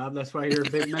day, Bob. That's why you're a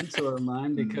big mentor of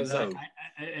mine, because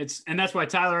and that's why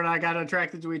Tyler and I got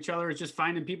attracted to each other. It's just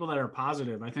finding people that are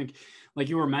positive. I think, like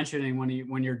you were mentioning,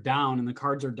 when you're down and the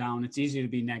cards are down, it's easy to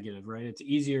be negative, right? It's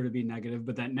easier to be negative,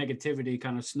 but that negativity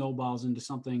kind of snowballs into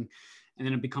something, and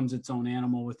then it becomes its own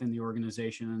animal within the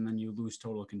organization, and then you lose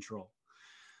total control.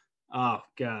 Oh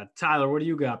God, Tyler, what do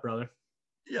you got, brother?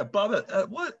 Yeah, Bob, at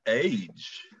what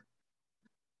age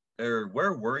or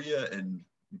where were you and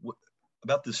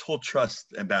about this whole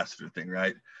trust ambassador thing,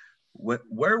 right?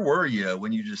 Where were you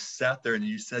when you just sat there and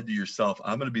you said to yourself,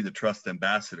 I'm going to be the trust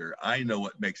ambassador. I know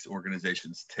what makes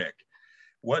organizations tick.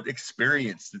 What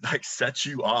experience did set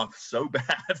you off so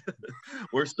bad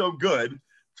or so good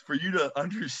for you to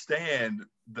understand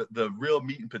the real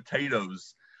meat and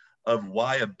potatoes of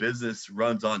why a business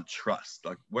runs on trust?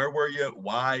 Like, where were you?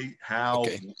 Why? How?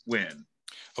 Okay. When?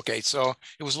 Okay, so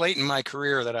it was late in my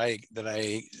career that I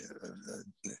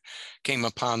came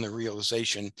upon the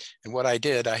realization. And what I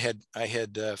did, I had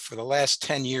for the last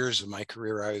 10 years of my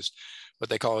career, I was what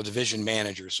they call a division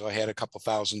manager. So I had a couple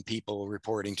thousand people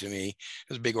reporting to me. It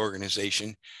was a big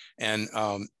organization, and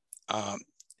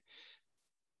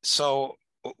so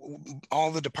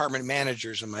all the department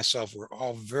managers and myself were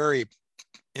all very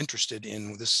interested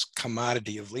in this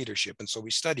commodity of leadership. And so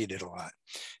we studied it a lot,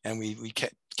 and we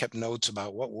kept notes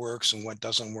about what works and what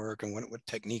doesn't work, and what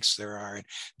techniques there are, and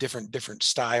different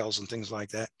styles and things like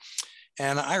that.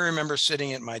 And I remember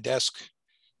sitting at my desk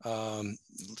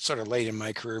sort of late in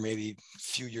my career, maybe a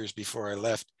few years before I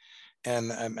left,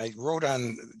 and I wrote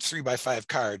on 3x5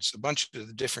 cards a bunch of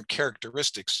the different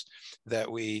characteristics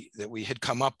that we had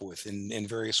come up with in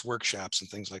various workshops and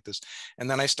things like this. And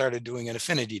then I started doing an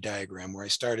affinity diagram where I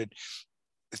started,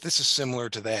 this is similar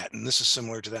to that, and this is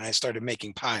similar to that. I started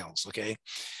making piles, okay?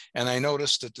 And I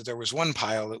noticed that there was one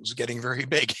pile that was getting very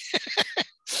big.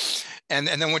 and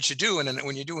then what you do, and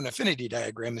when you do an affinity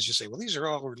diagram, is you say, well, these are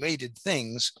all related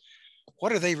things.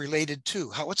 What are they related to?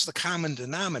 What's the common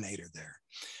denominator there?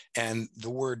 And the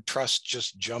word trust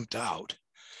just jumped out.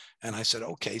 And I said,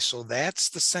 okay, so that's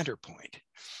the center point.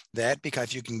 That, because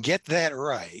if you can get that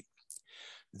right,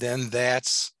 then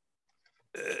that's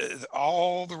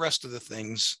all the rest of the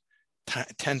things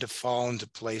tend to fall into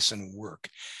place and work.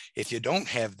 If you don't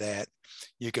have that,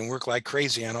 you can work like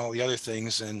crazy on all the other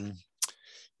things, and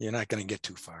you're not going to get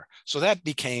too far. So that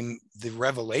became the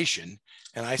revelation.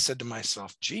 And I said to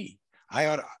myself, gee,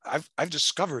 I've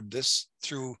discovered this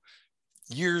through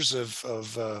years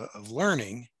of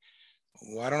learning.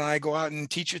 Why don't I go out and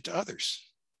teach it to others?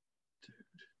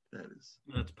 Dude,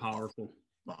 that's powerful.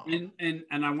 wow.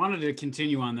 And I wanted to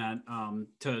continue on that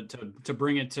to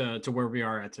bring it to where we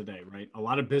are at today, right? A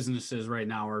lot of businesses right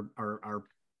now are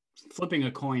flipping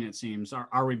a coin, it seems.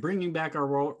 Are we bringing back our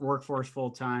workforce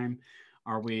full time?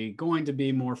 Are we going to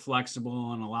be more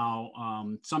flexible and allow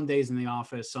some days in the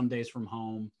office, some days from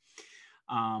home?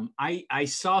 I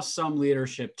saw some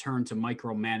leadership turn to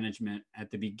micromanagement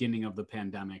at the beginning of the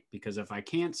pandemic, because if I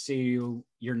can't see you,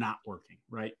 you're not working,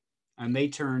 right? And they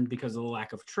turned, because of the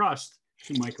lack of trust,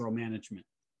 to micromanagement.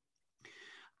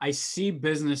 I see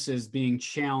businesses being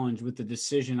challenged with the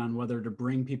decision on whether to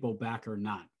bring people back or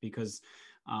not, because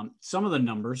some of the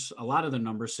numbers, a lot of the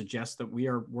numbers suggest that we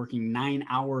are working 9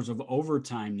 hours of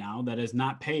overtime now that is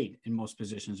not paid in most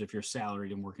positions if you're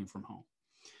salaried and working from home.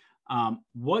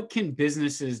 What can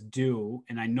businesses do?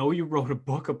 And I know you wrote a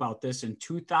book about this in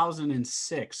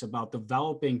 2006 about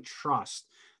developing trust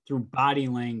through body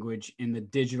language in the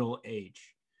digital age.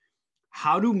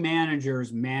 How do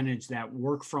managers manage that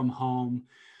work from home?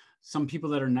 Some people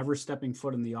that are never stepping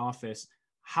foot in the office,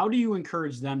 how do you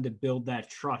encourage them to build that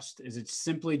trust? Is it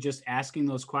simply just asking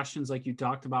those questions like you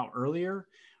talked about earlier?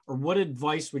 Or what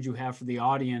advice would you have for the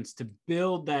audience to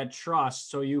build that trust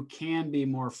so you can be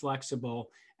more flexible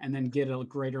and then get a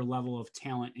greater level of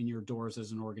talent in your doors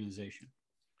as an organization?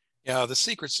 Yeah, the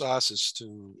secret sauce is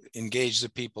to engage the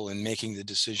people in making the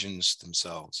decisions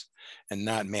themselves and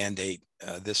not mandate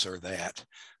this or that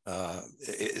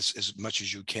as much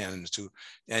as you can to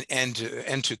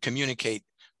communicate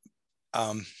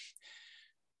at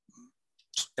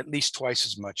least twice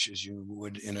as much as you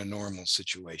would in a normal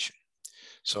situation.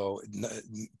 So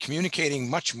communicating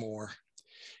much more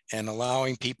and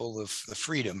allowing people the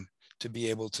freedom to be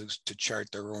able to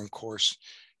chart their own course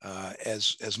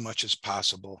as much as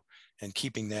possible, and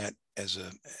keeping that as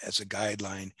a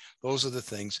guideline. Those are the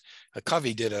things.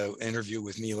 Covey did an interview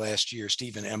with me last year,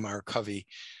 Stephen M.R. Covey,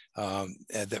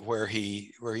 where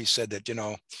he said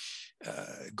that,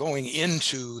 going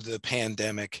into the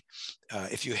pandemic,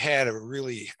 if you had a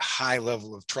really high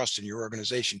level of trust in your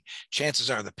organization,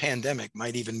 chances are the pandemic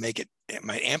might even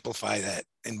might amplify that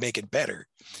and make it better.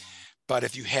 But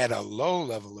if you had a low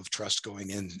level of trust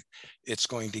going in, it's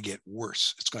going to get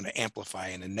worse. It's going to amplify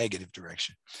in a negative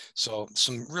direction. So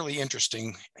some really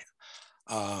interesting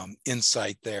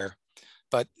insight there.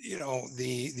 But,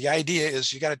 the idea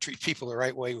is you got to treat people the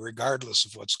right way, regardless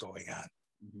of what's going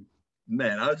on.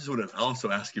 Man, I just want to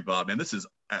also ask you, Bob, man, this is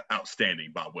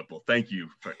outstanding, Bob Whipple. Thank you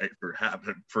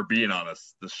for being on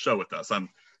this show with us. I'm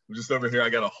just over here. I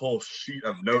got a whole sheet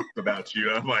of notes about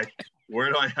you. I'm like,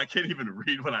 I can't even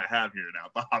read what I have here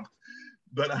now, Bob.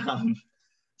 But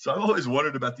so I've always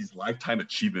wondered about these Lifetime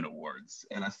Achievement Awards,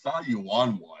 and I saw you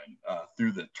won one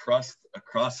through the Trust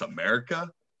Across America.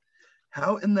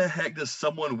 How in the heck does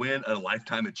someone win a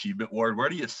Lifetime Achievement Award? Where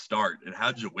do you start, and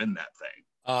how did you win that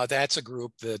thing? That's a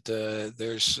group that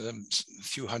there's a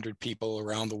few hundred people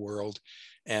around the world,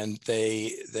 and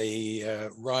they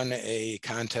run a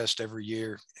contest every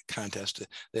year.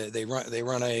 They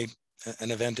run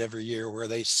an event every year where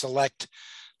they select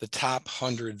the top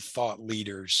 100 thought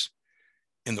leaders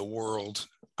in the world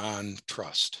on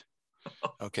trust.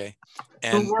 Okay.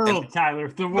 And the world, Tyler,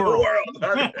 the world.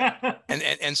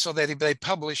 and so they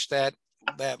publish that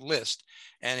list.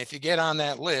 And if you get on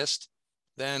that list,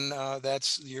 then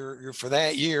that's you're for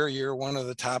that year, you're one of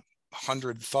the top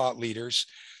 100 thought leaders.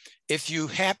 If you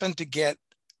happen to get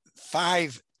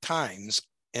 5 times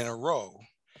in a row,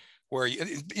 where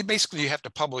you basically have to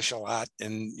publish a lot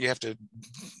and you have to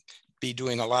be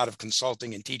doing a lot of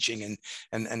consulting and teaching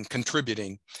and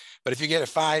contributing. But if you get a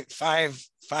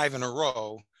five in a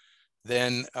row,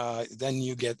 then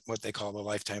you get what they call the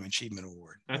Lifetime Achievement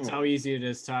Award. That's how easy it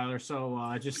is, Tyler.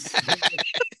 So just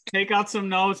take out some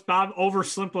notes. Bob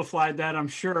oversimplified that, I'm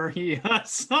sure. He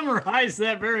summarized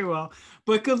that very well.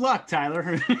 But good luck,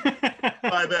 Tyler.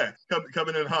 5X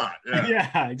coming in hot.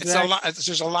 Yeah, exactly.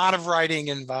 There's a lot of writing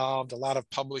involved, a lot of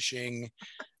publishing.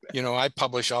 I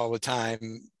publish all the time.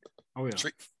 Oh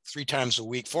yeah. 3 times a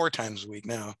week, 4 times a week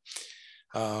now.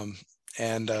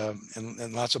 And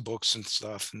lots of books and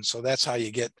stuff. And so that's how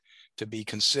you get to be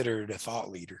considered a thought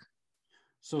leader.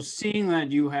 So seeing that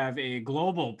you have a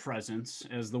global presence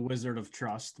as the Wizard of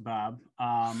Trust, Bob,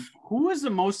 who is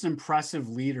the most impressive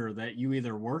leader that you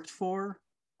either worked for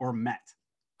or met?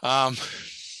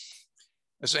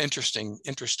 It's an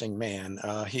interesting man.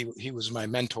 He was my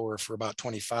mentor for about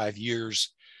 25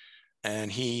 years.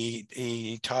 and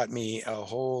he taught me a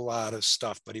whole lot of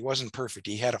stuff, but he wasn't perfect.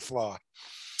 He had a flaw.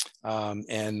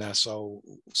 So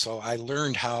I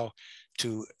learned how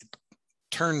to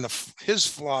turn his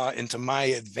flaw into my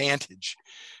advantage,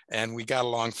 and we got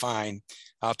along fine.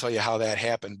 I'll tell you how that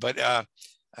happened. But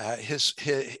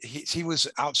he was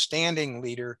an outstanding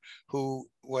leader who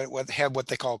had what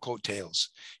they call coattails.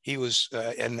 He was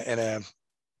in a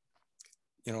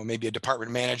maybe a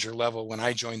department manager level when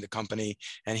I joined the company,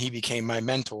 and he became my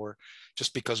mentor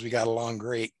just because we got along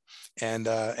great. And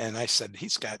I said,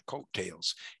 he's got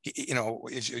coattails.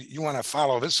 If you want to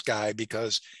follow this guy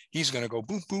because he's going to go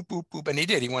boop, boop, boop, boop. And he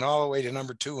did. He went all the way to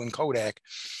number 2 in Kodak.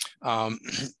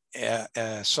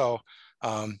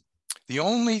 The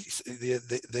only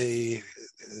the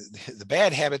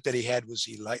bad habit that he had was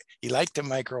he liked to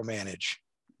micromanage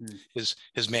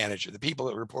his manager, the people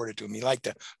that reported to him. He liked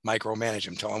to micromanage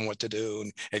him, tell him what to do,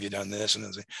 and have you done this? And I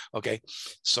was like, okay.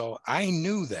 So I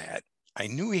knew that. I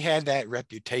knew he had that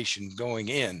reputation going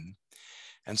in.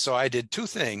 And so I did 2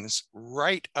 things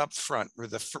right up front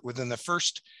within the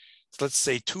first, let's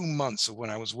say, 2 months of when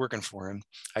I was working for him.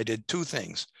 I did 2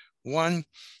 things. One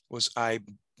was I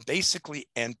basically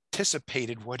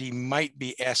anticipated what he might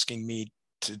be asking me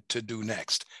to do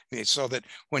next. So that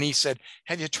when he said,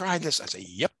 have you tried this? I say,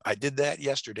 yep, I did that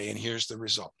yesterday, and here's the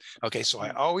result. Okay, so I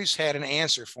always had an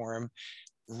answer for him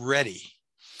ready.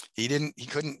 He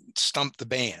couldn't stump the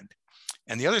band.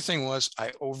 And the other thing was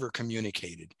I over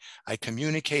communicated. I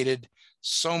communicated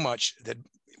so much that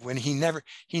when he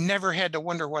never had to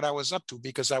wonder what I was up to,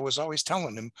 because I was always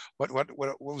telling him what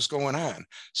was going on.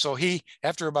 So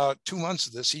after about 2 months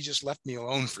of this, he just left me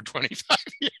alone for 25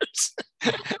 years.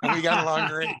 And we got along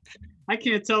great. I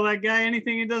can't tell that guy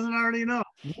anything he doesn't already know.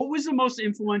 What was the most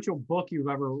influential book you've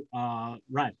ever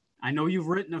read? I know you've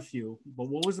written a few, but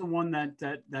what was the one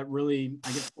that really,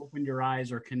 I guess, opened your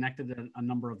eyes or connected a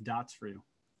number of dots for you?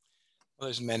 Well,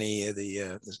 there's many.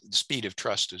 The Speed of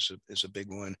Trust is a big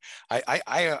one.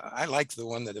 I like the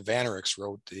one that Vanerick's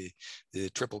wrote, the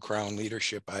Triple Crown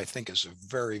Leadership. I think is a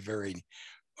very, very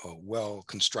well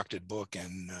constructed book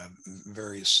and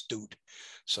very astute.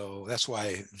 So that's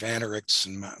why Vanerick's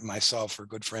and myself are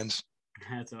good friends.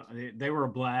 They were a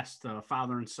blast,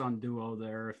 father and son duo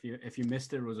there. If you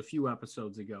missed it, it was a few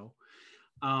episodes ago.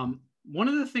 One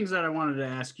of the things that I wanted to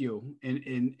ask you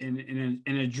in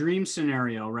a dream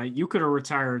scenario, right? You could have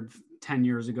retired 10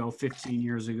 years ago, 15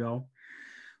 years ago.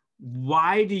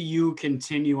 Why do you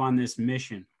continue on this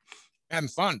mission? Having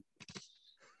fun.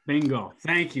 Bingo.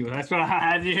 Thank you. That's what I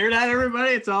had. You hear that,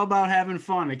 everybody? It's all about having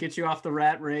fun. It gets you off the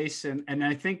rat race. And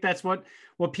I think that's what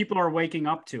people are waking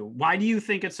up to. Why do you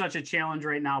think it's such a challenge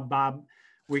right now, Bob?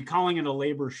 We're calling it a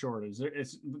labor shortage.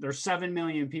 There's 7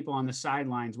 million people on the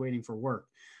sidelines waiting for work.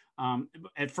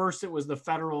 At first, it was the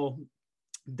federal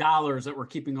dollars that were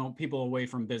keeping people away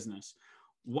from business.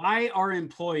 Why are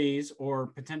employees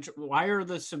why are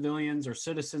the civilians or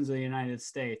citizens of the United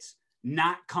States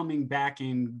not coming back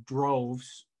in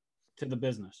droves to the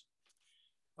business?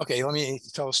 Okay, let me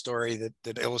tell a story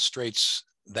that illustrates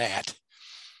that.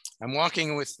 I'm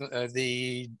walking with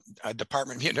the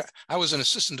department. I was an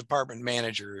assistant department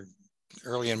manager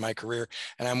early in my career,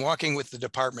 and I'm walking with the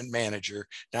department manager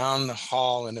down the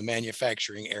hall in the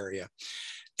manufacturing area,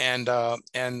 and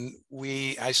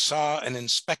I saw an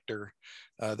inspector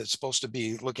that's supposed to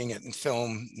be looking at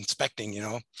film inspecting,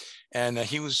 and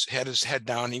he had his head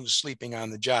down. He was sleeping on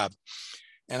the job,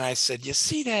 and I said, "You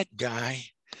see that guy?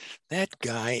 That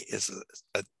guy is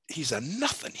he's a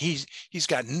nothing. He's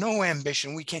got no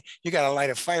ambition. You got to light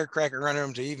a firecracker under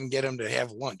him to even get him to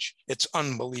have lunch. It's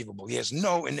unbelievable. He has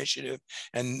no initiative,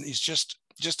 and he's just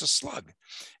a slug.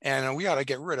 And we ought to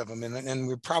get rid of him. And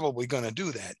we're probably going to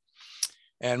do that."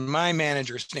 And my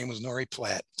manager's name was Nori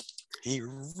Platt. He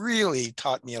really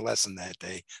taught me a lesson that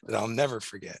day that I'll never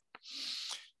forget.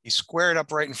 He squared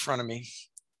up right in front of me,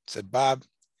 said, "Bob,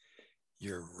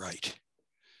 you're right.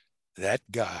 That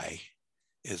guy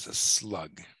is a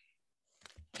slug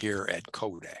here at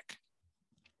Kodak.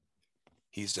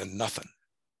 He's a nothing.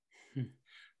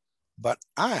 But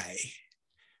I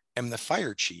am the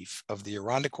fire chief of the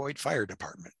Irondequoit Fire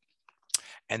Department.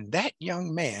 And that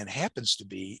young man happens to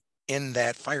be in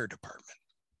that fire department.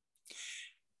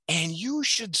 And you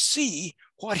should see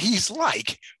what he's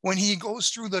like when he goes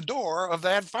through the door of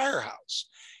that firehouse.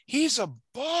 He's a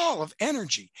ball of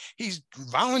energy. He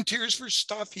volunteers for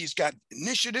stuff. He's got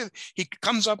initiative. He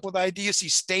comes up with ideas. He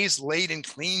stays late and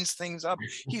cleans things up.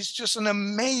 He's just an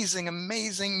amazing,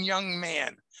 amazing young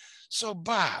man. So,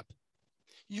 Bob,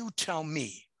 you tell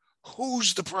me,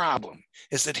 who's the problem?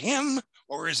 Is it him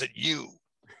or is it you?"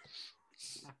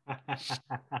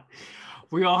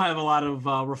 We all have a lot of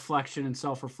reflection and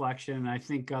self-reflection. I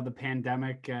think the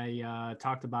pandemic, I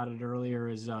talked about it earlier,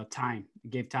 is time. It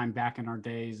gave time back in our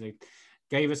days. It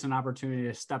gave us an opportunity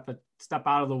to step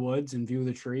out of the woods and view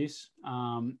the trees,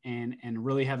 and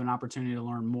really have an opportunity to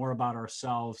learn more about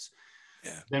ourselves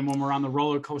than when we're on the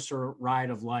roller coaster ride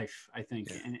of life, I think.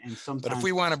 Yeah. And sometimes, but if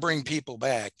we want to bring people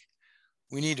back,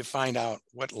 we need to find out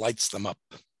what lights them up.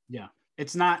 Yeah.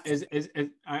 It's not as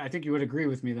I think you would agree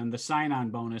with me then. The sign-on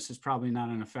bonus is probably not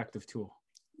an effective tool.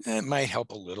 It might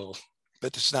help a little,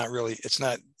 but it's not going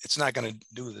to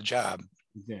do the job.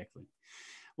 Exactly.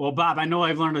 Well, Bob, I know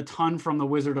I've learned a ton from the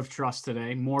Wizard of Trust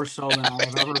today, more so than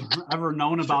I've ever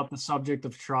known about the subject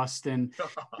of trust, and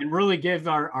really give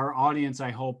our audience,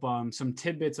 I hope, some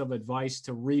tidbits of advice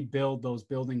to rebuild those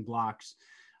building blocks,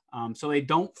 so they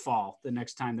don't fall the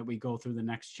next time that we go through the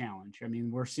next challenge. I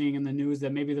mean, we're seeing in the news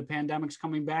that maybe the pandemic's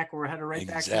coming back. We're headed right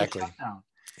back to the shutdown.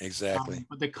 Exactly.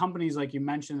 But the companies, like you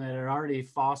mentioned, that had already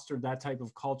fostered that type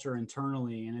of culture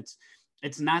internally, and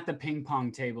it's not the ping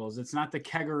pong tables. It's not the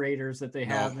kegerators that they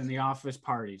have in the office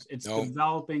parties. It's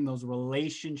developing those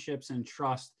relationships and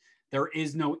trust. There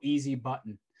is no easy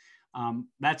button.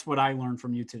 That's what I learned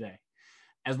from you today.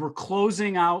 As we're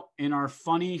closing out in our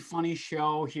funny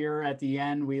show here at the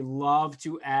end, we love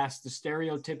to ask the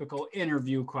stereotypical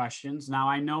interview questions. Now,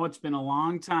 I know it's been a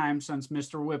long time since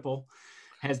Mr. Whipple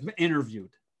has been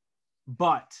interviewed,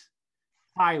 but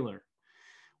Tyler,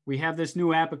 we have this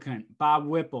new applicant, Bob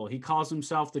Whipple. He calls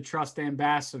himself the Trust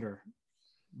Ambassador.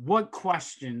 What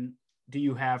question do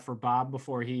you have for Bob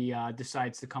before he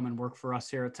decides to come and work for us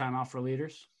here at Time Out for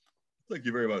Leaders? Thank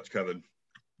you very much, Kevin.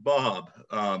 Bob,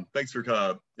 thanks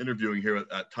for interviewing here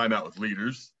at Time Out with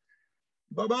Leaders.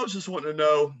 Bob, I was just wanting to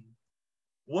know,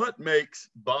 what makes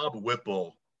Bob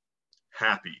Whipple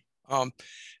happy?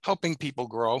 Helping people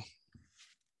grow.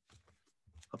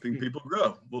 Helping people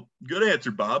grow. Well, good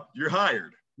answer, Bob. You're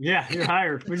hired. Yeah, you're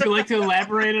hired. Would you like to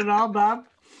elaborate at all, Bob?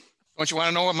 Don't you want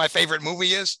to know what my favorite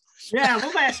movie is? Yeah,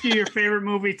 we'll ask you your favorite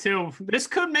movie too. This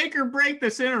could make or break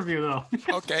this interview, though.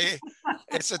 Okay,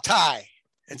 it's a tie.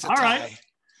 It's a tie. Right.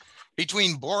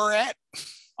 Between Borat.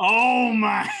 Oh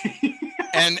my.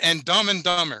 and Dumb and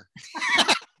Dumber.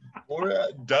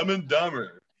 Borat, Dumb and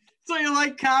Dumber. So you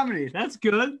like comedy? That's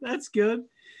good. That's good.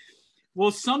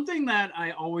 Well, something that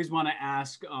I always want to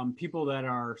ask people that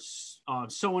are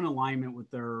so in alignment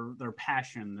with their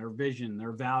passion, their vision,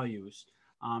 their values,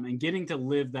 and getting to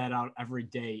live that out every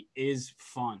day is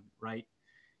fun, right?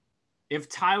 If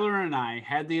Tyler and I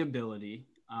had the ability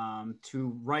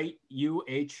to write you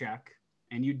a check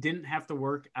and you didn't have to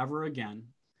work ever again,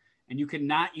 and you could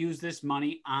not use this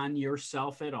money on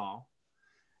yourself at all,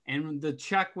 and the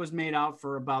check was made out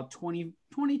for about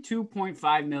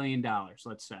 $22.5 million,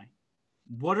 let's say,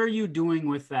 what are you doing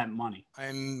with that money?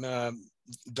 I'm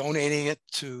donating it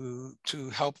to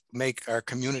help make our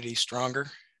community stronger,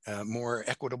 more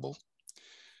equitable.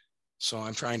 So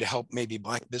I'm trying to help maybe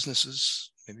Black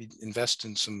businesses, maybe invest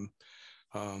in some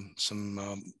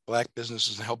Black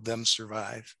businesses and help them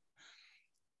survive.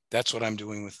 That's what I'm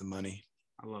doing with the money.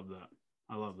 I love that.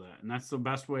 I love that. And that's the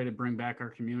best way to bring back our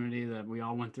community that we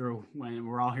all went through when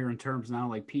we're all hearing terms now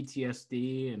like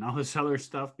PTSD and all this other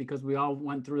stuff, because we all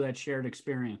went through that shared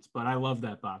experience. But I love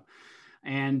that, Bob.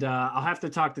 And I'll have to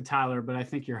talk to Tyler, but I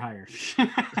think you're hired.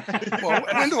 Well,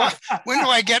 when do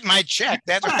I get my check?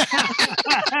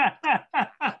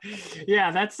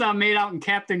 Yeah, that's made out in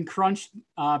Captain Crunch,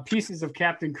 pieces of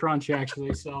Captain Crunch,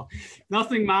 actually. So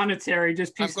nothing monetary,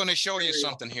 just pieces. I'm going to show you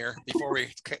something here before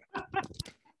we.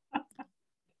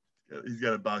 He's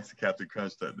got a box of Captain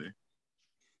Crunch, doesn't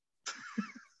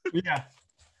he? Yeah.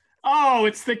 Oh,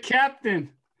 it's the captain.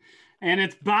 And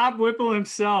it's Bob Whipple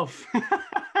himself.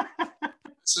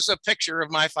 This is a picture of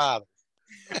my father.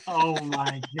 Oh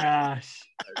my gosh.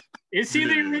 Is he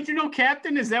the original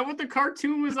captain? Is that what the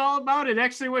cartoon was all about? It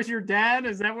actually was your dad?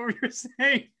 Is that what you're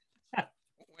saying?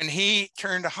 When he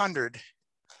turned 100,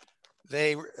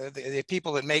 the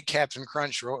people that make Captain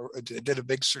Crunch did a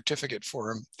big certificate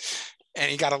for him. And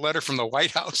he got a letter from the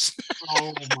White House.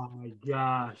 Oh my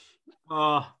gosh.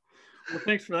 Well,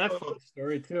 thanks for that fun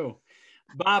story too.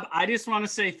 Bob, I just want to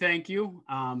say thank you.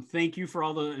 Thank you for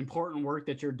all the important work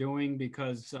that you're doing,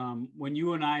 because when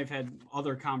you and I have had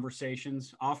other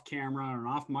conversations off camera and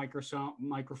off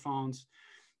microphones,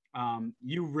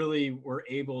 you really were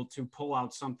able to pull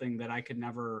out something that I could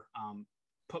never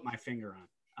put my finger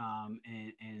on.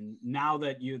 And now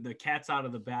that the cat's out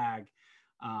of the bag,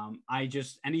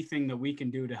 anything that we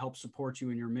can do to help support you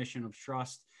in your mission of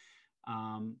trust.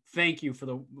 Thank you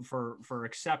for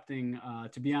accepting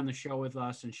to be on the show with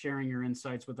us and sharing your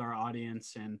insights with our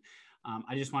audience. And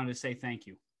I just wanted to say thank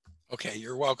you. Okay,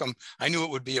 you're welcome. I knew it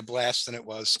would be a blast, and it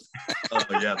was. Oh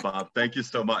yeah, Bob. Thank you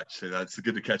so much. It's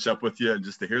good to catch up with you and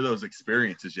just to hear those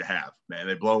experiences you have, man.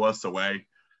 They blow us away.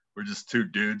 We're just two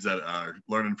dudes that are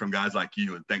learning from guys like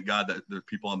you, and thank God that there are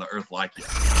people on the earth like you.